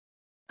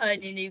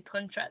only new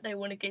contract they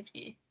want to give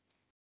you.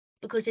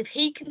 Because if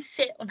he can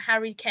sit on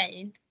Harry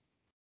Kane,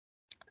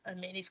 I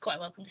mean, he's quite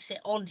welcome to sit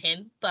on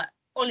him, but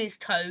on his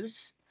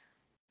toes,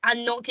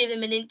 and not give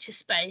him an inch of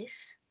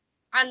space,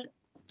 and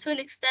to an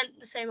extent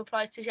the same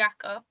applies to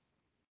Xhaka.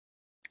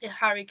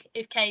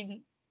 If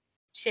Kane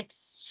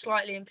shifts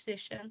slightly in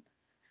position,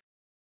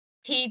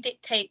 he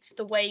dictates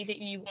the way that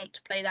you want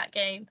to play that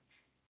game.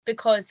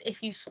 Because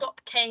if you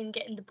stop Kane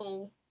getting the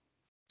ball,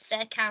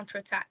 their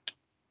counter-attack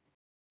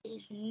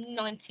is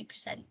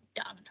 90%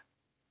 done.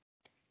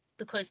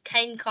 Because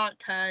Kane can't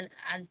turn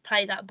and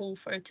play that ball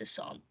through to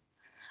Son.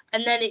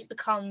 And then it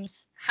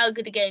becomes, how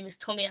good a game is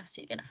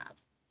Tomiyasu going to have?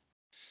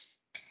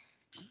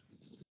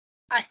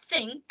 I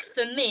think,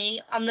 for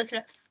me, I'm looking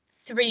at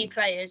 3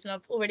 players, and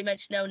I've already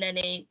mentioned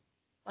Elneny,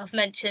 I've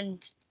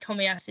mentioned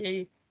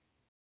Tomiyasu,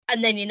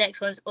 and then your next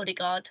one's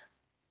Odegaard.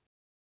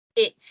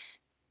 It's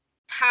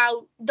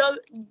how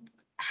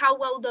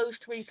well those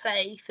 3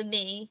 play, for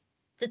me,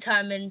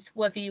 determines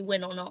whether you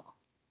win or not.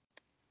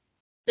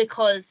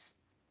 Because,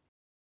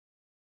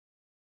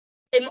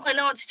 in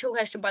answer to your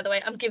question, by the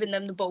way, I'm giving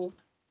them the ball.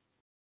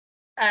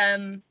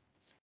 I'd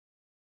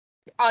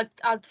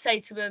say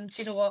to them,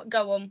 do you know what,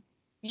 go on,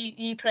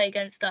 you play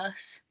against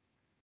us.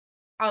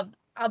 I'll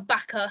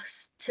back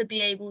us to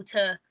be able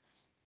to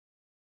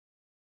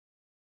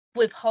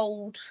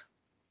withhold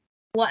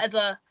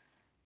whatever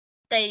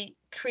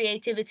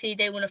creativity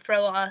they want to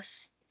throw at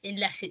us,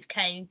 unless it's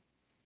Kane.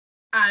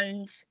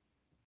 And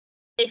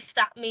if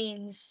that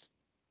means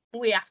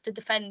we have to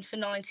defend for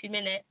 90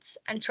 minutes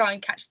and try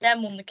and catch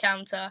them on the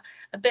counter,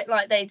 a bit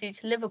like they do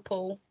to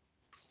Liverpool,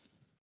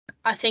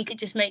 I think it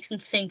just makes them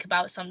think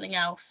about something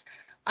else.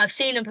 I've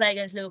seen them play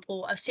against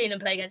Liverpool, I've seen them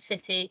play against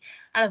City,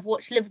 and I've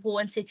watched Liverpool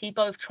and City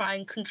both try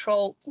and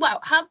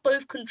have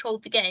both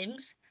controlled the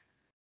games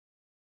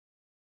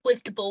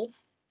with the ball.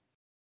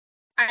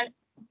 And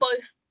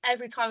both,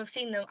 every time I've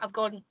seen them, I've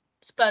gone,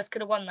 Spurs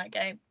could have won that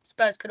game.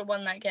 Spurs could have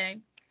won that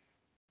game.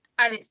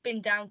 And it's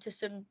been down to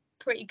some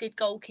pretty good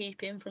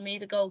goalkeeping from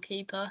either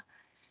goalkeeper.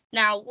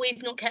 Now,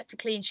 we've not kept a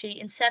clean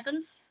sheet in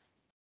 7,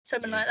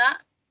 something like that.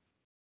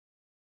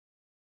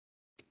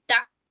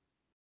 That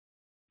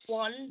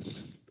one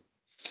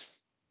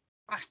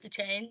has to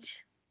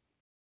change.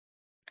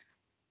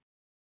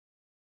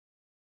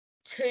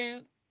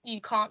 2,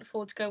 you can't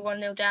afford to go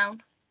 1-0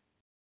 down.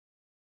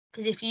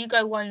 Because if you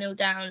go 1-0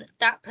 down,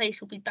 that place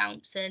will be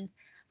bouncing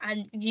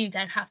and you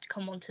then have to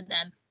come on to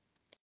them.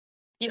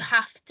 You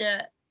have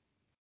to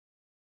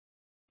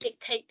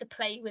dictate the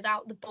play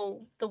without the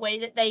ball the way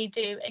that they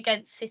do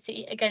against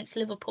City, against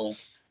Liverpool,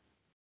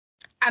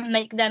 and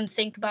make them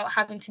think about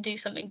having to do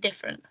something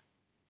different.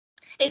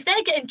 If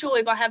they're getting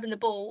joy by having the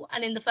ball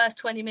and in the first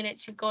 20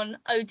 minutes you've gone,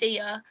 oh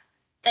dear,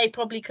 they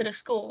probably could have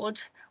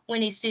scored, we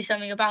need to do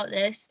something about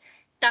this,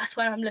 that's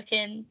when I'm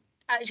looking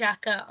at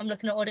Xhaka, I'm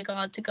looking at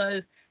Odegaard to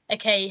go,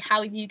 okay, how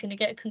are you going to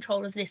get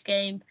control of this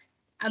game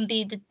and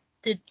be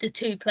the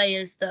 2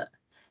 players that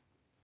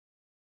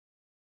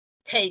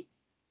take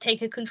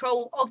a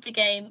control of the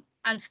game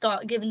and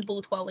start giving the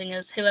ball to our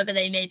wingers, whoever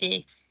they may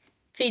be,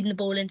 feeding the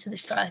ball into the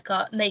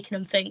striker, making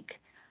them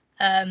think.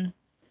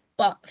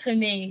 But for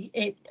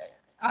me,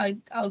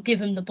 I'll give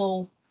them the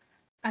ball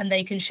and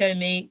they can show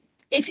me.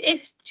 If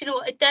do you know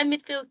what, if their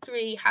midfield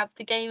 3 have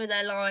the game of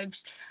their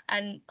lives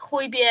and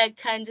Højbjerg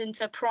turns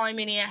into prime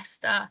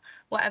Iniesta,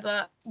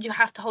 whatever, you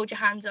have to hold your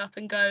hands up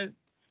and go,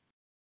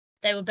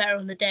 they were better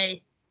on the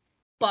day.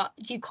 But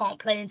you can't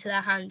play into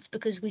their hands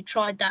because we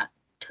tried that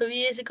 2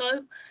 years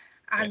ago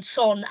and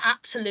Son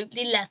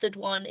absolutely leathered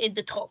one in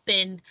the top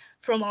bin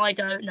from I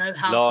don't know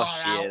how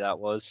last far year out. that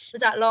was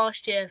that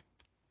last year?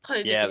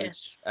 COVID yeah, year. it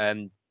was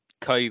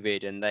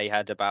COVID and they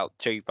had about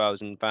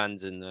 2,000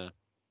 fans in there.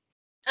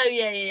 Oh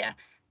yeah.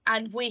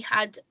 And we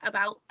had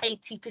about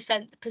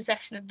 80%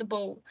 possession of the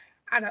ball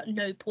and at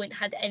no point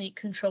had any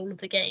control of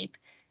the game.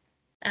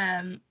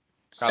 That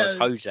was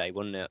Jose,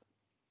 wasn't it?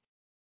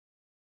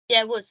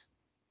 Yeah, it was.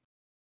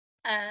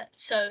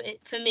 So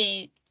for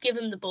me, give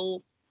them the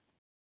ball,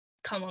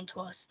 come on to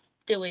us,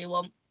 do what you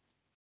want.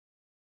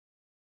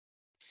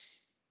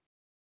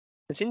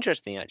 It's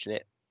interesting,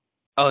 actually.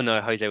 Oh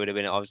no, Jose would have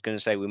been. I was going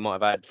to say we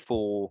might have had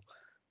 4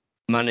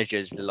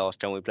 managers the last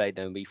time we played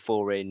them. It'd be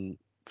 4 in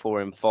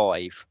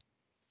 5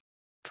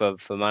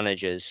 for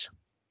managers,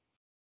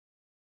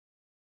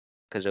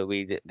 because it'll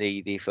be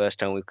the first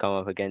time we've come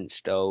up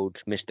against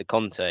old Mr.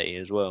 Conte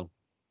as well.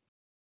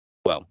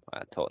 Well,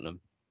 at Tottenham.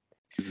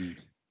 Mm-hmm.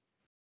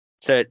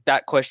 So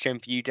that question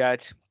for you,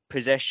 Dad: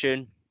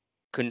 possession,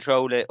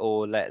 control it,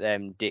 or let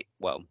them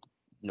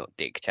not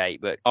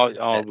dictate, but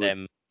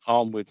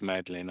I'm with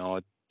Madeline.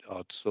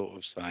 I'd sort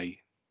of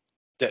say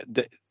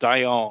that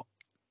they are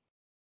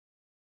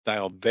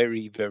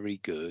very, very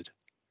good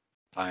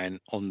playing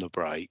on the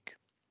break.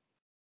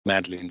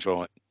 Madeline's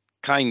right.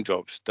 Kane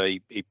drops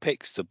deep. He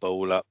picks the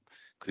ball up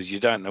because you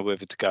don't know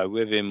whether to go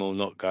with him or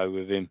not go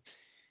with him.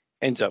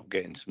 Ends up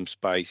getting some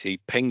space. He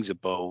pings a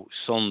ball.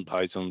 Son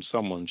plays on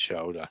someone's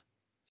shoulder.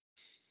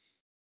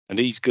 And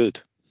he's good.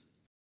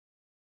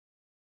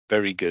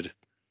 Very good.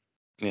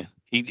 Yeah.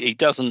 He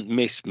doesn't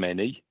miss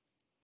many.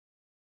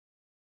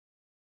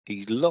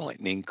 He's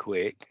lightning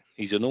quick.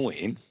 He's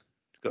annoying.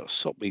 He's got a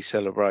soppy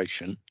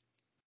celebration.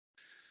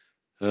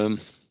 But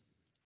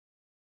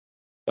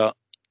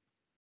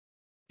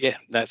yeah,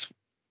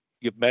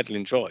 you're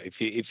Madeline's right.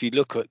 If you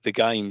look at the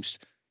games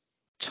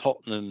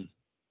Tottenham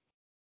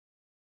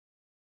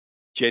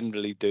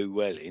generally do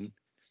well in,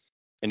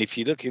 and if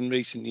you look in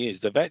recent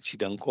years, they've actually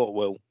done quite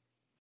well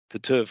for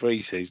 2 or 3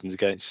 seasons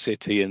against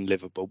City and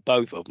Liverpool,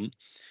 both of them.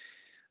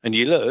 And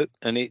you look,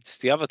 and it's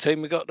the other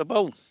team who got the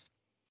ball,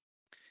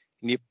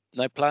 and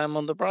they play them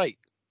on the break.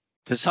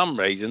 For some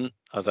reason,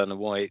 I don't know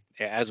why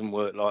it hasn't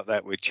worked like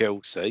that with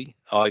Chelsea.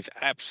 I've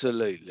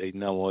absolutely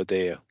no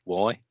idea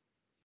why.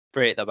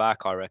 3 at the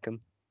back, I reckon.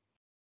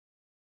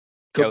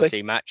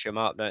 Chelsea match them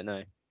up, don't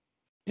they?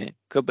 Yeah,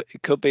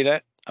 it could be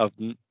that. I've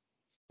not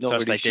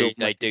Plus really sure.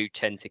 They do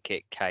tend to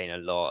kick Kane a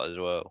lot as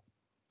well.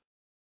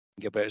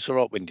 Yeah, but it's all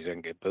right when you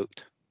don't get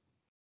booked.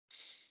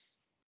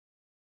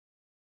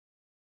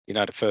 You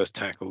know, the first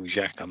tackle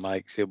Xhaka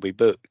makes, he'll be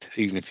booked,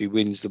 even if he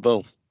wins the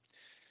ball.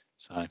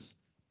 So,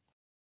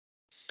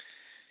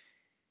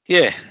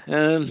 yeah,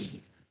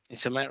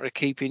 it's a matter of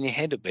keeping your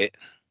head a bit.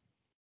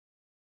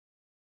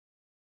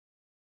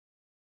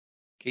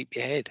 Keep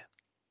your head.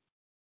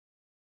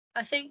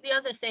 I think the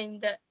other thing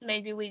that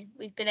maybe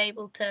we've been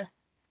able to,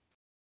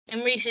 in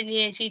recent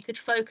years, you could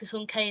focus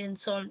on Kane and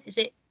Son. Is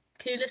it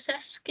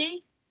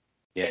Kulusevski?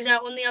 Yeah. Who's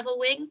out on the other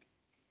wing?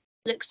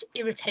 Looks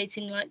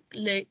irritating like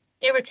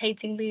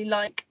irritatingly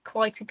like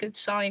quite a good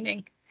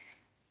signing.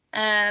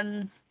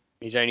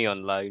 He's only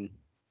on loan.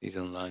 He's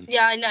on loan.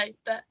 Yeah, I know,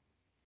 but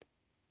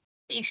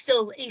he's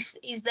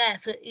there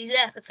for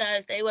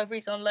Thursday, whether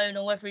he's on loan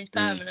or whether he's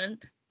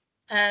permanent.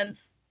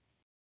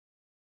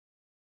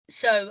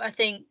 So I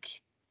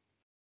think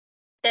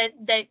that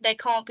there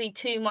can't be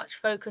too much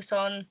focus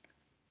on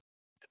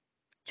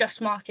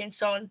just marking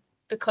Son,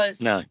 because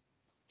they'll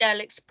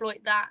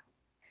exploit that,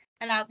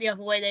 and out the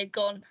other way they've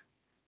gone.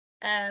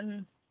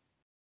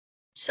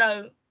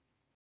 So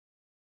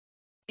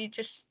you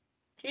just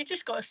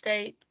got to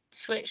stay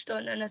switched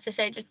on, and as I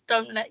say, just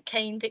don't let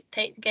Kane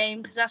dictate the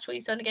game, because that's what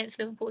he's done against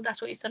Liverpool.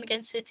 That's what he's done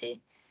against City.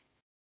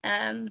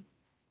 The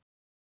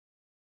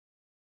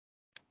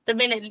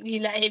minute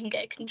you let him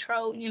get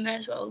control, you may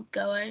as well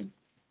go home.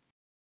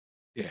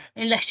 Yeah.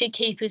 Unless your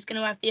keeper's going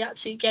to have the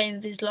absolute game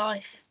of his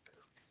life.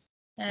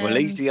 Well,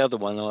 he's the other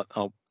one.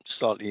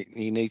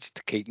 He needs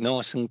to keep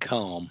nice and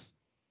calm,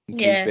 and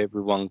keep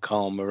everyone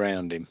calm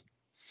around him,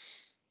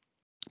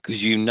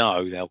 because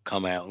they'll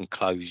come out and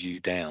close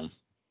you down.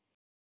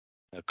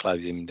 They'll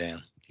close him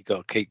down. You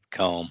got to keep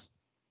calm.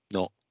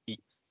 Not.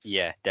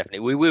 Yeah, definitely.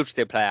 We will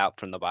still play out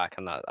from the back,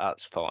 and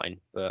that's fine.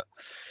 But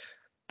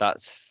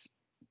that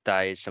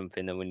is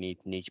something that we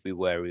need to be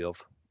wary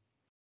of.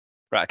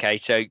 Right. Okay.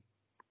 So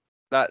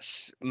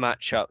that's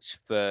matchups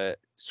for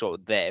sort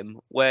of them.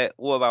 What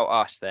about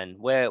us then?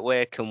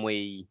 Where can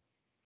we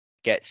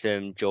get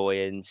some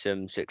joy and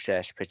some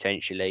success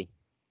potentially?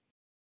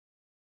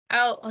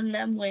 Out on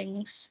them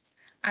wings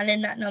and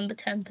in that number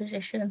 10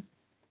 position.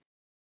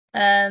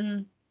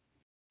 I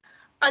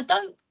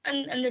don't,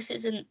 and this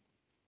isn't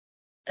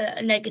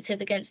a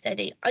negative against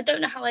Eddie. I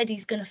don't know how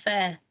Eddie's going to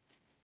fare.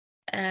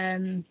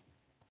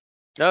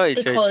 No,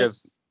 it's a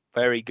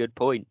very good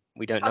point.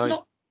 We don't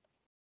know.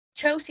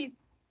 Chelsea.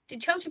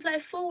 Did Chelsea play a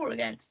 4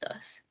 against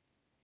us?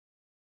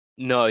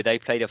 No, they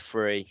played a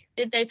 3.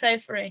 Did they play a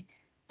 3?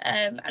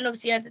 And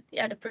obviously he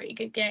had a pretty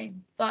good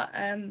game. But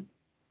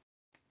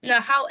now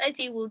how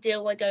Eddie will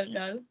deal, I don't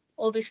know.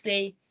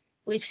 Obviously,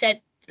 we've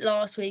said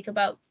last week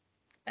about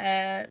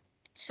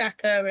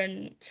Saka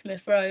and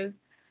Smith Rowe,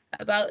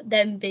 about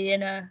them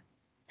being a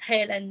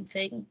tail end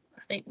thing.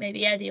 I think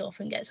maybe Eddie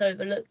often gets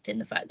overlooked in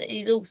the fact that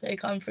he's also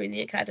come through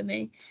the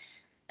academy.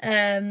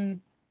 But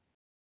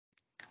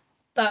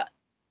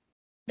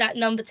that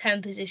number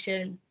 10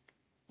 position,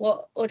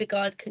 what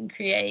Odegaard can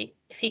create,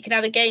 if he can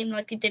have a game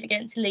like he did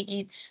against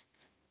Leeds,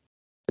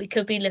 we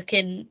could be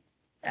looking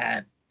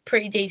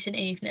pretty decent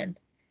evening.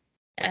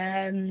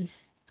 I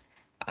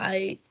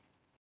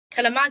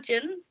can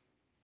imagine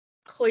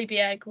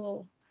Højbjerg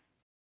will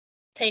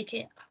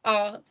take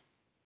our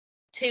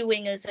 2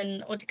 wingers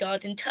and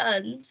Odegaard in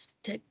turns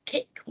to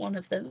kick one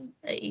of them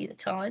at either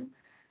time.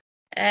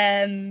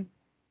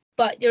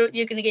 But you're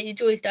going to get your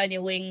joys down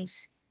your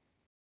wings.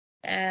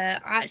 I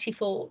actually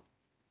thought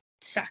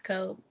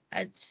Saka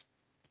had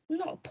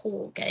not a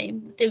poor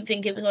game. Didn't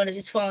think it was one of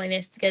his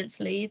finest against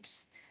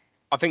Leeds.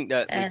 I think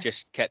that we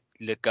just kept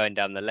going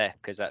down the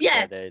left, because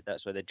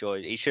that's where the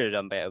joy. He should have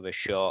done better of a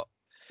shot.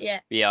 Yeah.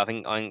 But yeah, I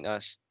think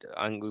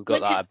we've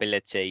got that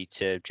ability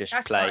to just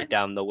play fine.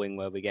 Down the wing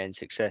where we're getting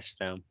success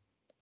now.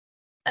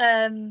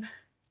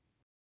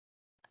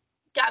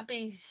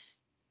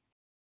 Gabby's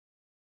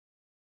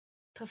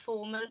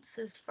performance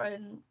has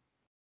thrown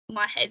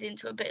my head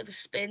into a bit of a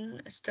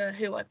spin as to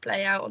who I'd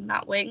play out on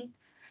that wing,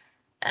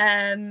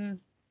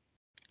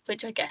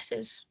 which I guess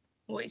is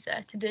what he's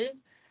there to do.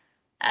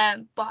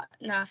 But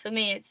no, for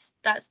me,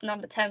 that's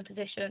number 10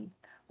 position,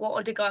 what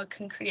Odegaard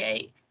can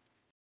create,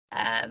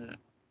 and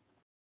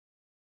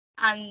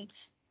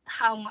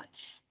how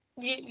much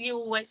you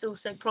always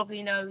also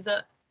probably know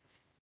that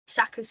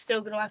Saka's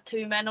still going to have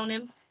 2 men on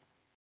him,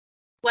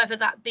 whether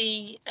that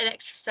be an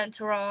extra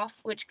centre half,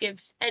 which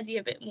gives Eddie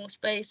a bit more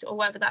space, or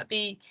whether that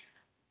be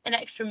an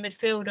extra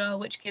midfielder,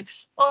 which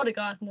gives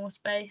Odegaard more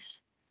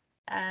space.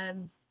 I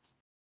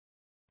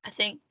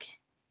think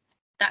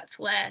that's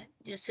where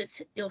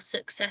your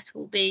success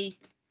will be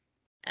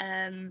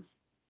in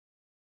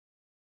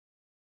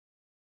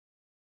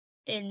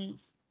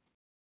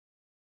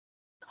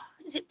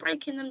is it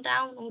breaking them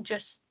down, or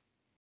just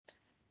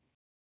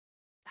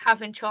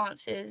having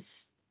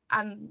chances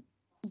and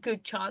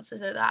good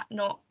chances at that,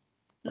 not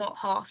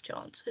half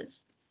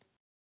chances.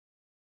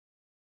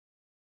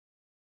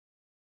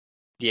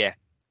 Yeah.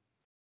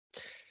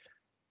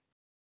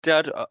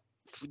 Dad,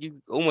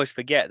 you almost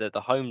forget that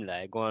the home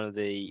leg,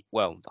 the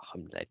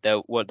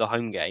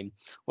home game,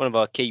 one of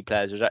our key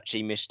players was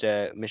actually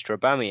Mr.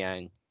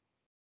 Aubameyang.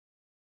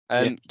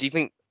 Do you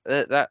think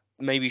that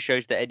maybe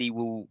shows that Eddie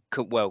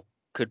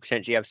could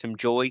potentially have some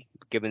joy,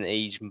 given that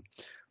he's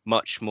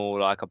much more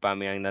like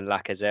Aubameyang than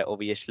Lacazette,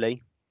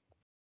 obviously,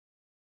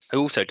 who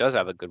also does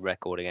have a good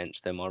record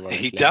against them, ironically.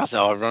 He does,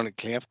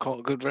 ironically, have quite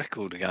a good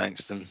record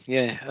against them.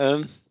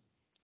 Yeah.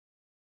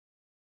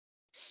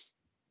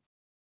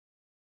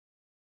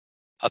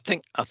 I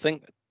think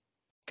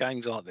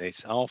games like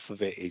this, half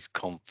of it is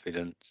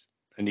confidence.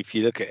 And if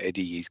you look at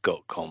Eddie, he's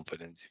got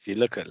confidence. If you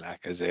look at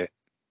Lacazette,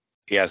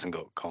 he hasn't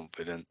got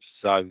confidence.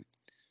 So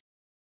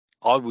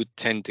I would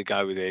tend to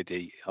go with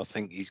Eddie. I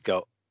think he's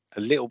got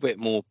a little bit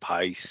more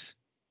pace,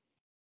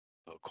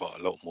 quite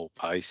a lot more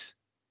pace.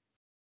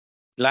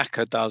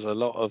 Laka does a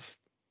lot of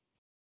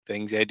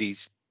things.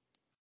 Eddie's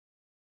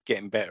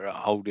getting better at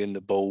holding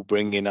the ball,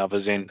 bringing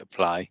others into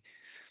play.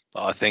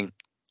 But I think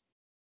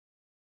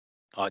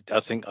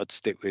I'd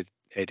stick with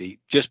Eddie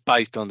just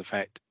based on the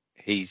fact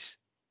he's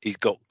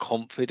got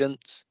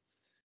confidence,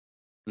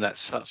 and that's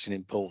such an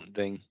important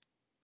thing.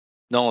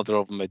 Neither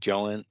of them are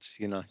giants,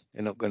 they're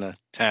not going to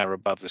tower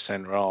above the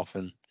centre half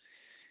and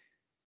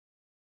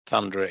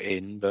thunder it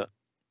in, but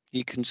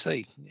you can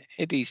see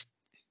Eddie's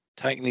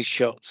taking his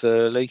shots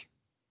early,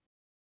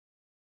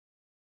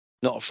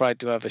 not afraid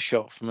to have a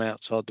shot from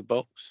outside the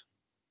box,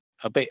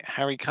 a bit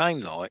Harry Kane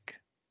like.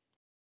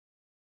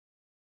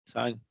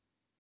 So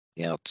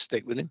yeah, I'd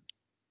stick with him.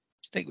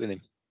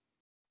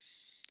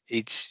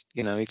 It's,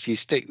 if you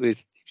stick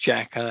with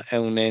Xhaka,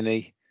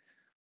 Elneny,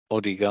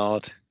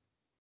 Odegaard,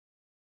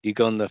 you've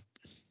gone the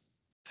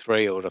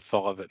 3 or the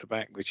 5 at the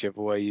back,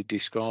 whichever way you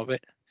describe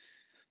it.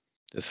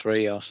 The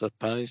 3, I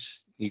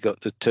suppose. You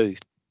got the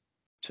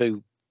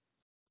two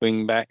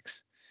wing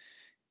backs.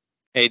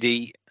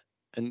 Eddie,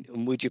 and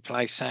would you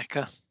play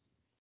Saka?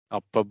 I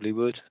probably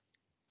would.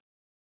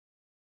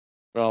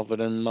 Rather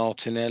than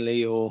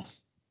Martinelli or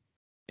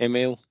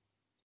Emil.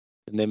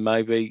 And then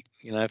maybe,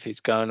 if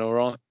it's going all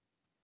right,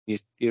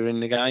 you're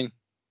in the game.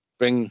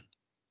 Bring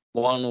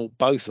one or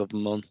both of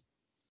them on.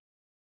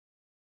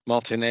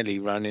 Martinelli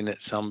running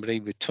at somebody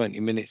with 20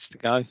 minutes to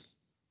go.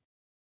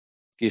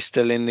 If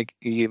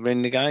you're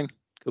in the game,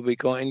 could be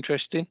quite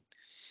interesting.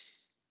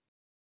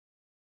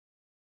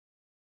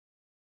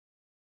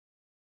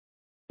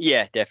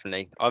 Yeah,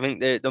 definitely. I think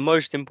the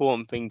most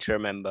important thing to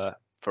remember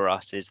for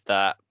us is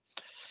that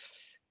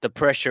the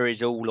pressure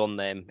is all on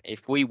them.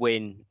 If we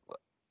win,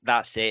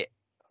 that's it.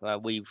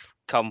 We've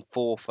come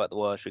 4th at the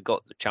worst. We've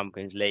got the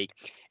Champions League.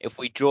 If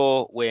we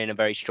draw, we're in a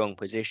very strong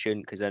position,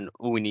 because then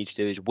all we need to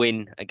do is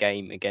win a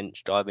game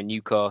against either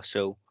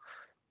Newcastle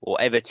or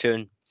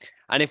Everton.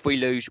 And if we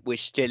lose, we're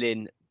still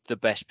in the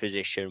best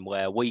position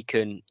where we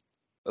can,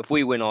 if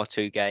we win our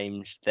 2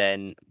 games,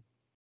 then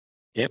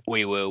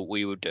we will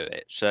do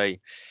it. So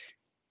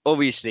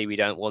obviously we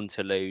don't want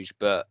to lose,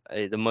 but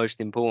the most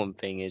important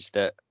thing is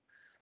that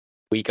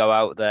we go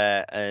out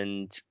there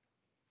and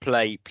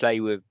play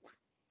with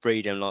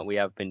freedom like we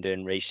have been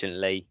doing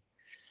recently,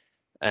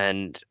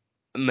 and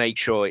make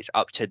sure it's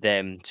up to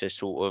them to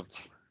sort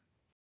of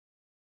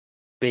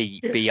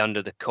be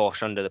under the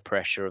cosh, under the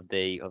pressure of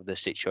the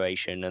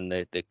situation and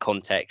the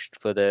context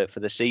for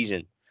the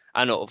season.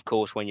 And of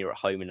course, when you're at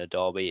home in a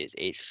derby,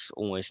 it's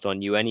almost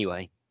on you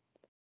anyway.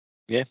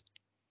 Yeah.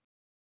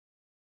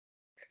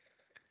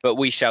 But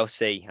we shall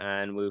see,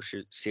 and we'll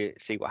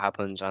see what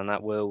happens, and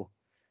that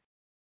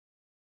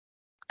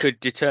could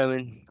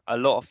determine a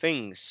lot of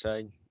things.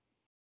 So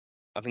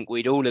I think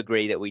we'd all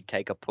agree that we'd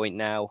take a point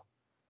now,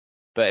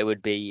 but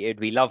it'd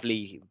be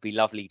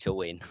lovely to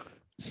win.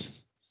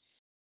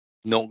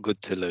 Not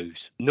good to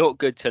lose. Not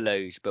good to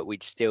lose, but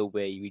we'd still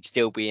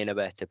be in a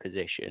better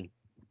position.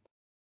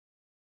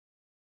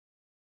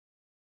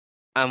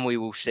 And we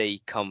will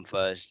see come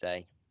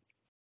Thursday.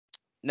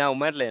 Now,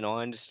 Madeline,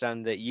 I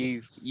understand that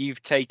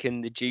you've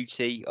taken the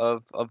duty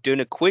of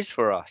doing a quiz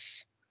for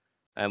us,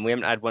 and we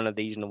haven't had one of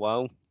these in a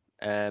while.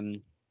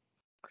 I'm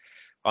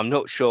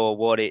not sure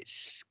what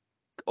it's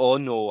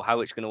on or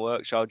how it's going to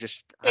work, so I'll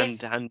just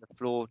hand the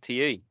floor to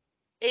you.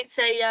 It's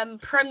a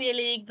Premier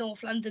League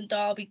North London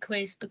derby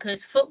quiz,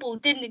 because football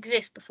didn't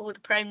exist before the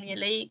Premier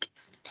League.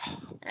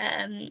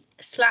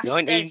 Slash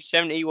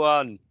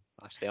 1971.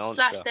 That's the answer.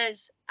 Slash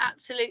there's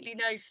absolutely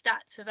no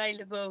stats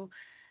available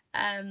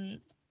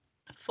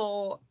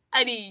for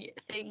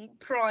anything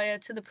prior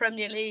to the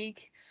Premier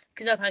League,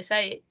 because, as I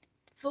say,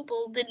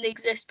 football didn't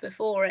exist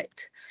before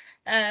it.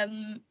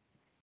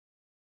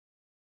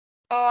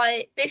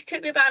 This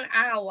took me about an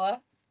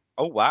hour.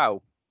 Oh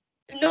wow.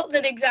 Not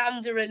that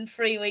exams are in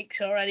 3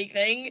 weeks or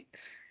anything.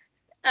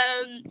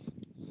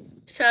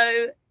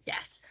 So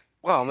yes.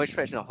 Well, I'm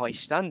expecting a high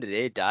standard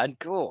here, Dad.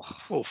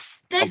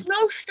 There's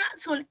no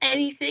stats on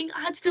anything.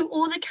 I had to do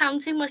all the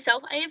counting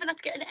myself. I even had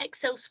to get an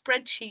Excel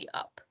spreadsheet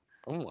up.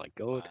 Oh my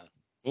god.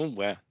 Oh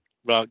wow.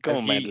 Right, go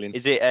on, Madeline.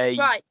 Is it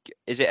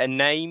a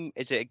name?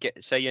 Is it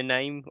say your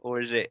name,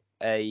 or is it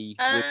a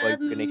we're both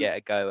gonna get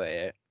a go at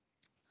it?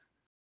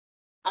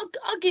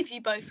 I'll give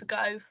you both a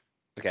go.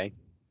 Okay.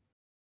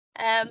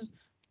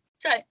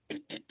 So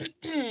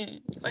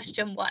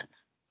question 1.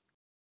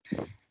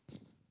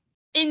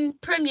 In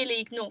Premier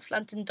League North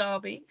London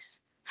derbies,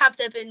 have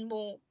there been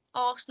more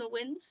Arsenal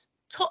wins,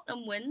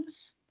 Tottenham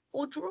wins,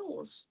 or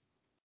draws?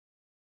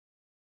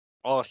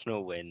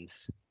 Arsenal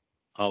wins.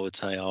 I would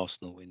say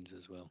Arsenal wins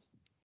as well.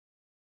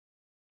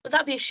 But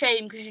that'd be a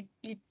shame, because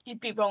you'd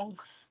be wrong.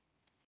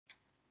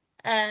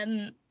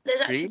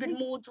 There's actually been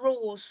more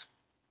draws.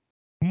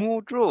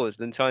 More draws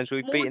than times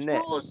we've beaten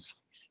it.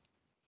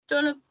 Do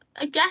you want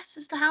a guess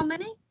as to how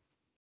many?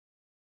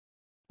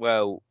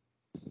 Well,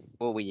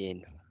 what are we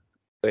in?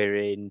 We're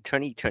in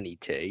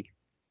 2022.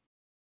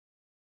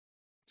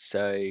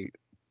 So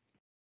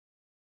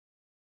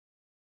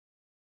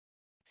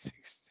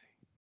 60.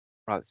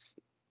 Right.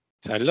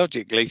 So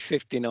logically,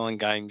 59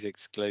 games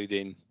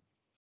excluding.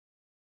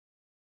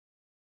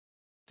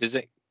 Is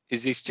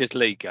this just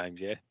league games?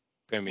 Yeah.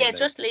 Premier League.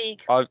 just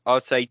league. I'll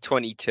say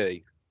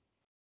 22.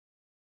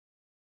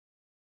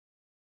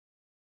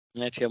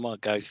 Actually, I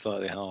might go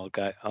slightly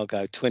higher. I'll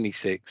go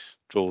 26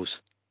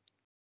 draws.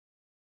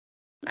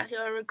 Matthew,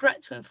 I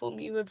regret to inform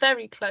you were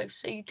very close,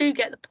 so you do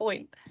get the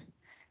point.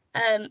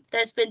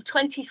 There's been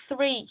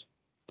 23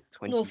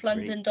 North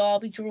London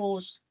derby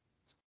draws.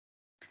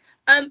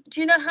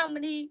 Do you know how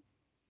many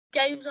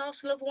games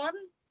Arsenal have won?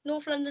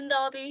 North London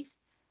derby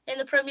in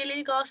the Premier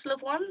League, Arsenal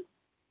have won?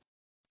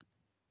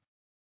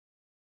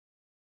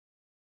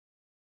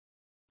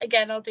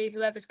 Again, I'll do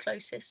whoever's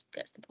closest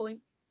gets the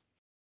point.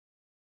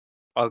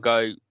 I'll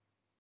go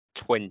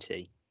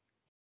 20.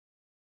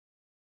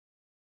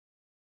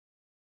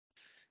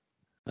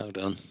 Hold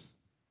on.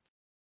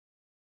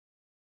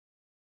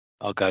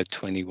 I'll go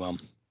 21.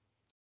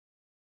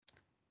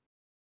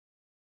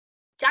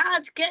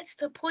 Dad gets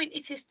the point.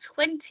 It is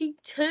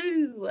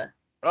 22.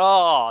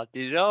 Oh,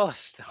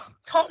 disaster.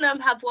 Tottenham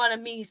have won a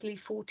measly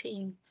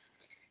 14.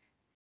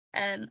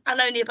 And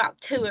only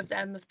about 2 of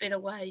them have been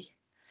away.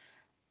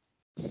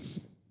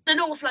 The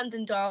North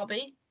London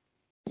derby,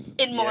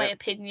 in my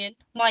opinion,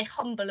 my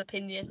humble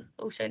opinion,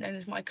 also known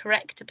as my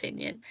correct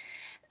opinion,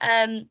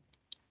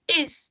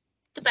 is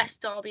the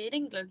best derby in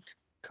England.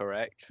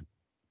 Correct.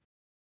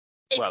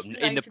 It's well,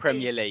 in the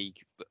Premier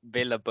League,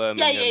 Villa,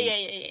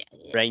 Birmingham,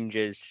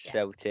 Rangers,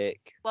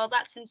 Celtic. Well,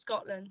 that's in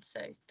Scotland, so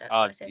that's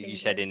why I said you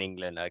said in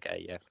England.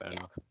 Okay, yeah, fair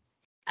enough.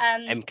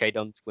 MK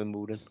Dons,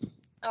 Wimbledon.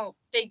 Oh,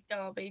 big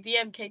derby. The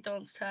MK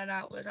Dons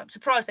turnout was. I'm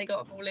surprised they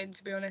got them all in,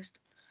 to be honest.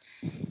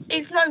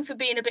 It's known for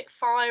being a bit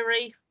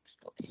fiery.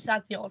 It's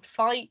had the odd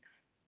fight.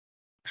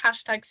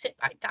 Hashtag sit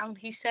back down,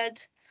 he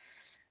said.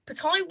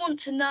 But I want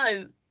to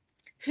know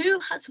who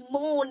has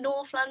more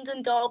North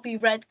London derby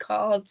red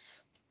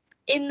cards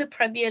in the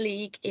Premier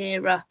League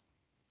era.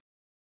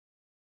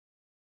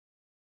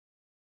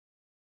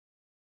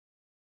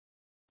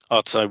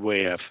 I'd say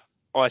we have.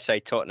 I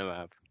say Tottenham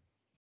have.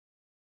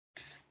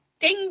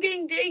 Ding,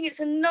 ding, ding. It's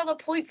another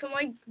point for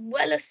my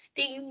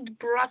well-esteemed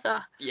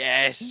brother.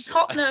 Yes.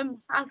 Tottenham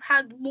have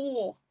had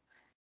more.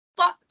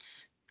 But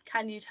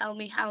can you tell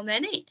me how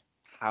many?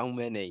 How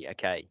many?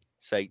 Okay,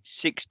 so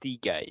 60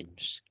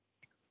 games.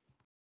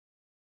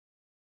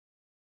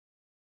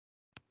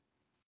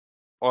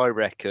 I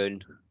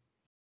reckon.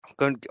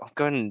 I'm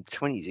going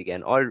 20s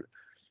again.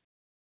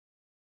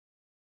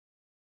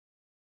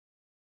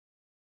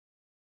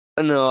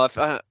 No,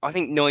 I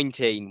think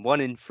 19.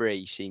 1 in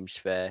 3 seems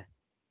fair.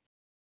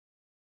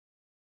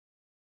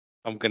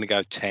 I'm going to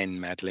go 10,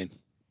 Madeline.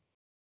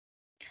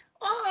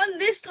 Oh,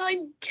 and this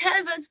time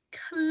Kev has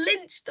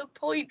clinched the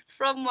point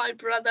from my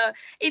brother.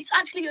 It's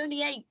actually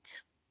only 8.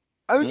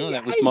 Only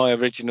that was 8? my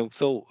original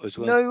thought as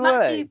well. No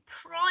Matthew, way.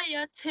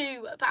 prior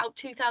to about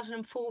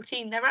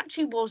 2014, there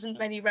actually wasn't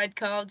many red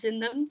cards in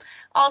them.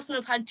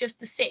 Arsenal have had just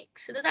the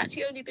 6, so there's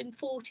actually only been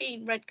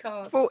 14 red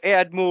cards. I thought it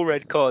had more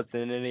red cards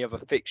than any other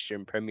fixture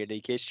in Premier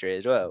League history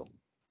as well.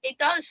 It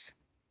does.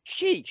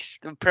 Sheesh,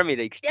 the Premier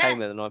League's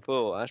tamer than I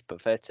thought. That's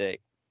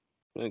pathetic.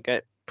 We'll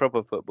get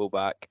proper football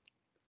back.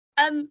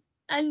 And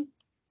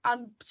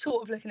I'm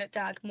sort of looking at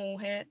Dad more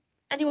here.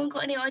 Anyone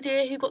got any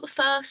idea who got the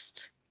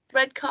first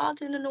red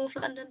card in the North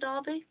London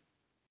derby?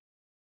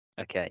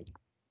 Okay.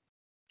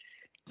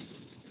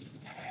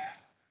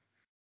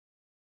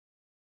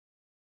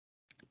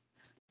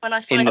 When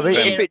I find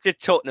if it's a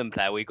Tottenham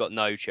player, we've got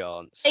no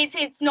chance.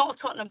 It's not a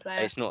Tottenham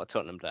player. It's not a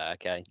Tottenham player.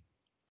 Okay.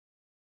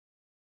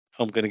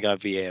 I'm going to go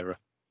Vieira.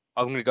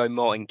 I'm going to go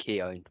Martin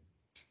Keown.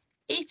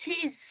 It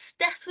is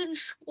Stefan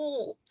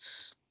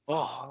Schwartz.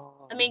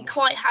 Oh. I mean,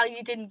 quite how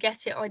you didn't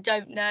get it, I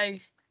don't know.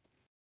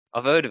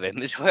 I've heard of him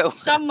as well.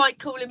 Some might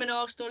call him an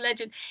Arsenal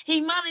legend.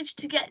 He managed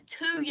to get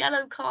 2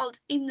 yellow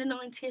cards in the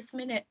 90th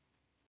minute.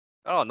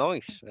 Oh,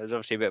 nice. There's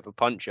obviously a bit of a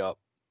punch up.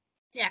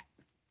 Yeah.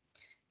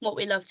 What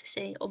we love to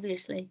see,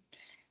 obviously.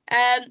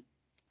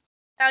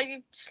 Now,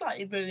 you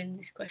slightly ruined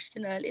this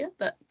question earlier,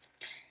 but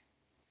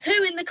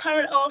who in the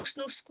current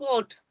Arsenal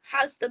squad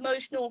has the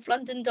most North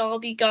London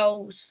derby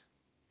goals?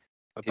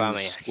 In the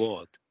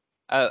squad?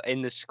 Oh,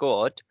 in the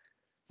squad?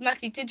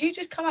 Matthew, did you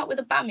just come out with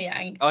a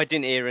Aubameyang? I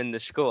didn't hear in the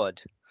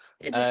squad.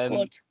 In the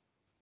squad.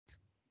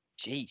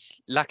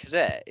 Jeez,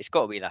 Lacazette. It's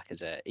got to be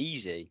Lacazette.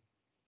 Easy.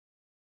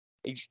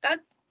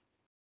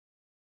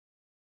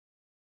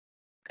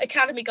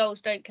 Academy goals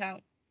don't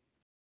count.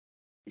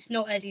 It's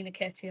not Eddie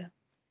Nketiah.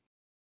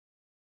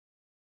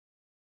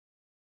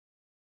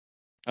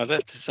 I'd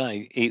have to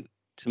say,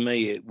 to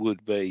me, it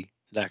would be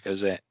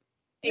Lacazette.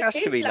 It has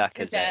to be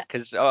Lacazette,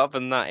 because other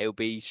than that, it'll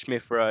be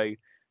Smith Rowe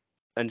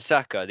and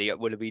Saka.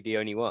 Will be the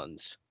only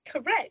ones.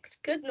 Correct.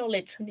 Good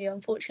knowledge from you.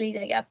 Unfortunately, you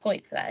don't get a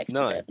point for that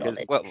extra bit of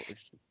knowledge. Well,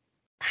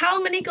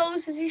 how many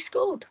goals has he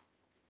scored?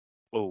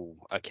 Oh,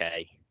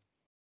 okay.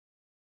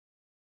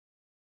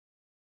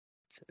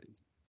 So.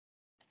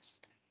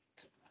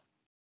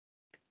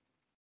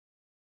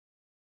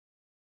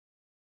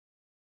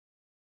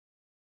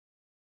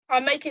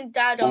 I'm making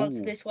Dad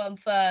answer this one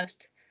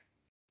first.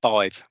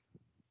 5.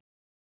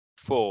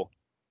 4.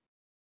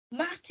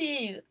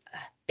 Matthew, a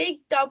big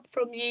dub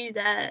from you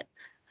there.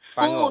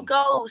 Bang 4 on.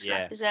 goals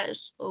Yeah. Lacazette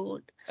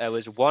scored. There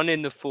was 1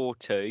 in the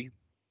 4-2.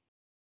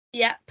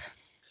 Yep.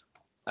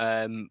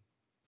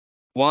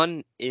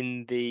 1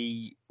 in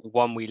the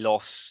one we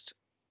lost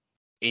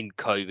in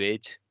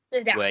COVID,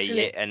 The where he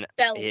hit a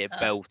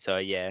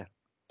belter, yeah.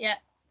 Yeah.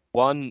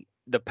 1,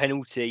 the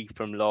penalty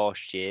from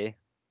last year,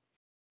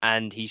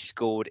 and he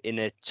scored in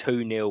a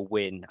 2-0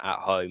 win at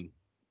home.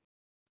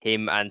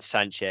 Him and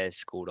Sanchez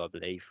scored, I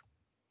believe.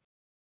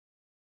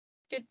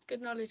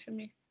 Good knowledge from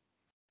you.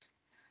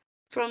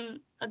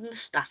 From a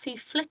Mustafi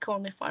flick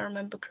on, if I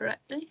remember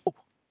correctly. Or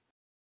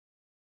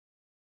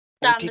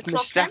did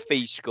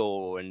Mustafi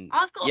score? And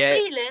I've got a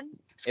feeling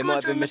it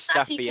might have been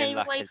Mustafi came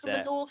and away from a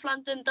Lacazette. North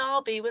London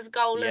derby with a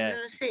goal and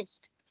an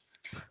assist.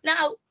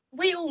 Now,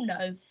 we all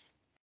know,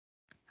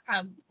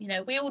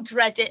 we all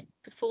dread it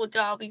before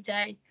derby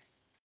day.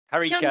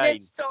 Harry Kane.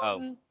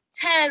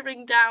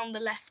 Tearing down the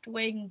left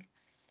wing.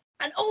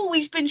 And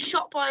he's been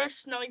shot by a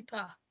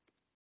sniper.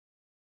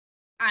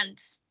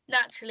 And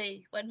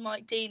naturally, when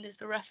Mike Dean is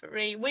the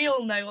referee, we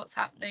all know what's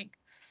happening.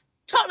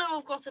 Tottenham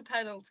have got a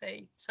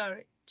penalty.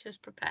 Sorry,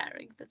 just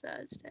preparing for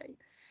Thursday.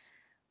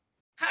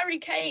 Harry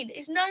Kane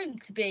is known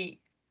to be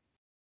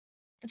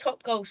the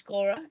top goal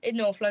scorer in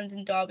North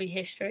London derby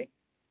history.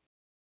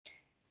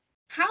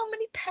 How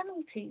many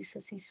penalties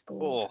has he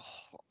scored?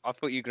 Oh, I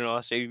thought you were going to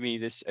ask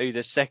who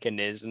the second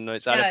is, and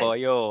it's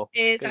Adebayor.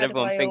 Because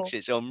everyone thinks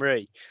it's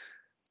Henry.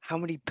 How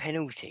many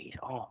penalties?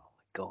 Oh, my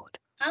God.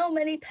 How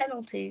many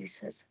penalties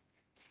has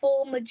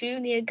former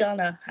junior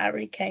gunner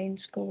Harry Kane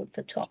scored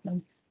for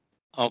Tottenham?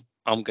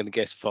 I'm going to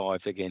guess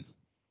 5 again.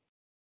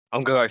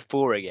 I'm going to go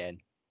 4 again.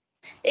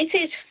 It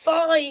is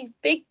 5.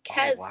 Big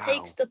Kev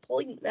takes the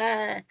point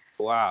there.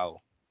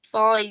 Wow.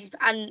 5.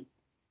 And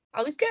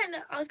I was getting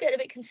a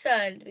bit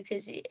concerned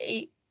because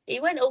he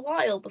went a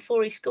while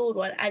before he scored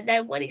one, and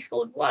then when he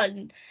scored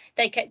one,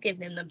 they kept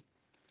giving him them.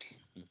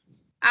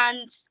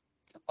 And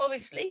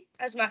obviously,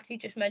 as Matthew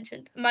just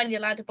mentioned,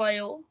 Emmanuel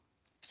Adebayor,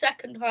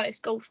 second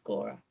highest goal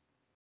scorer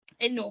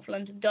in North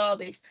London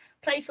derbies,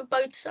 played for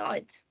both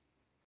sides.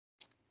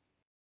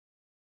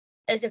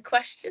 There's a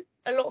question.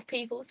 A lot of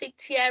people think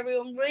Thierry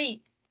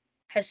Henry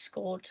has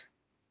scored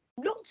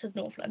lots of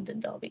North London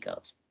derby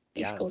goals.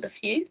 He scored a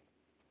few.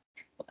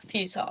 Well, a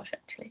few's harsh,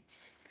 actually.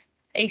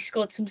 He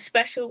scored some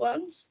special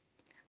ones.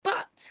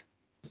 But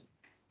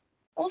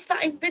of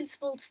that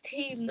Invincibles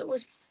team that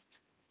was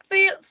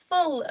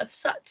full of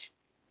such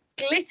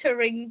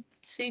glittering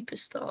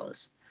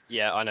superstars.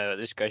 Yeah, I know what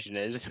this question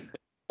is.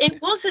 It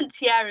wasn't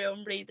Thierry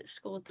Henry that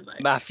scored the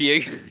most.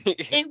 Matthew.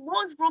 It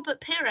was Robert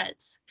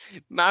Pires.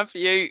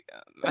 Matthew.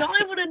 But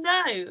I want to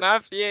know.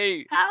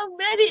 Matthew. How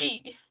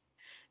many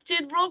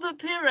did Robert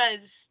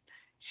Pires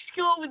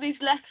score with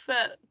his left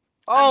foot?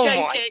 Oh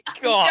my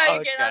God.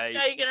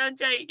 I'm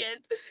joking.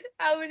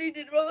 How many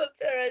did Robert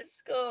Pires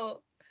score?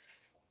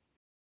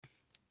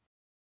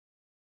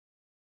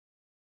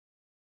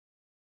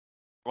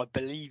 I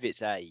believe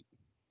it's 8.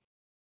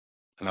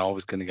 And I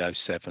was going to go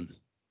 7.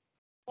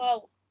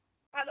 Well,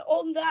 and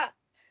on that,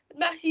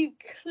 Matthew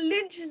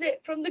clinches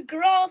it from the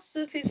grasp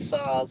of his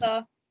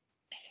father.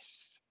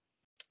 Yes.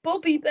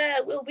 Bobby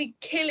Bear will be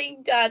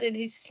killing Dad in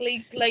his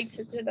sleep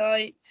later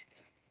tonight.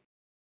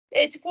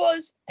 It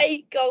was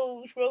 8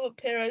 goals Robert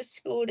Pires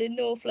scored in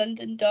North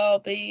London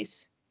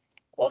derbies.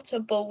 What a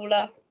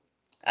baller.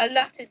 And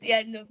that is the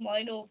end of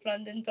my North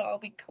London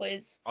derby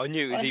quiz. I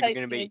knew it was either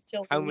going to be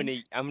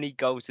how many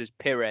goals has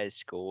Pires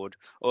scored,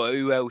 or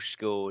who else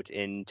scored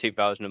in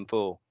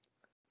 2004?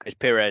 Because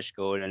Pires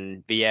scored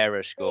and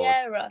Vieira scored.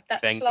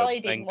 That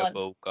sliding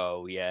one.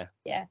 Goal, yeah.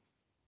 Yeah.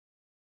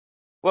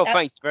 Well,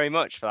 thanks very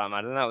much for that,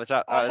 Madam. I hope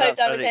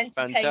that was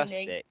entertaining.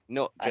 Fantastic.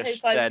 Not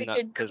just saying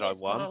that because I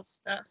won.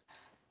 Master.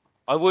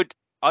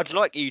 I'd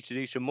like you to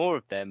do some more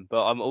of them,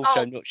 but I'm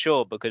also not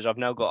sure because I've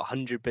now got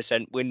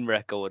 100% win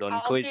record on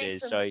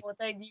quizzes. I'll do some more,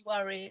 don't you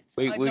worry.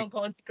 I've not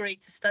got a degree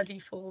to study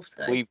for.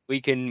 So. We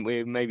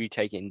maybe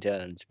take it in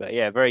turns, but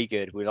yeah, very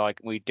good.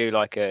 We do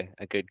like a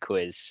good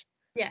quiz.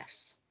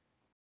 Yes.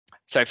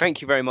 So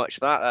thank you very much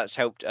for that. That's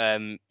helped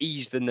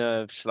ease the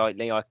nerves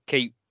slightly.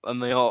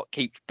 My heart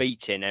keeps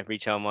beating every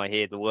time I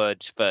hear the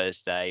words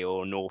Thursday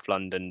or North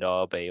London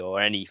derby or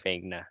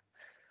anything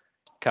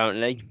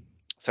currently.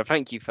 So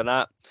thank you for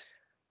that.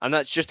 And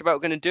that's just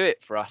about going to do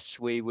it for us.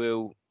 We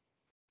will,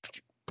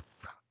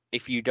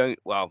 if you don't,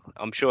 well,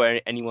 I'm sure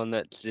anyone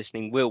that's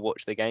listening will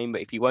watch the game, but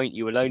if you won't,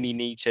 you will only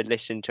need to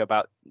listen to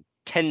about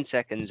 10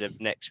 seconds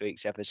of next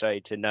week's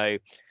episode to know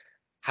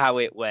how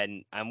it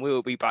went. And we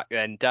will be back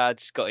then.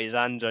 Dad's got his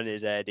hands on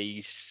his head.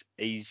 He's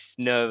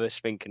nervous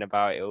thinking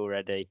about it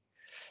already.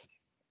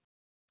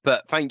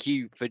 But thank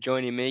you for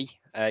joining me,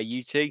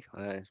 you two.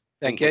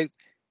 Thank you.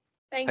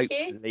 Thank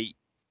you.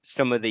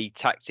 Some of the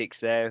tactics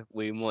there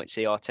we might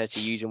see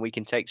Arteta use, and we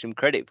can take some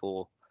credit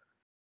for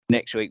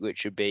next week,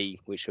 which would be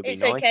nice.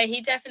 It's okay.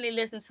 He definitely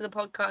listens to the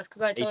podcast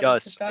because I told him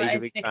to start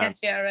as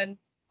Nketiah.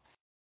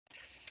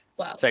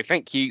 well. So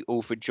thank you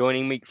all for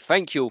joining me.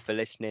 Thank you all for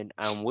listening,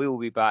 and we will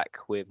be back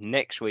with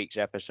next week's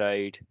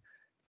episode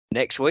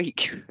next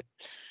week.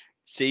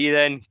 See you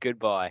then.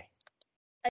 Goodbye.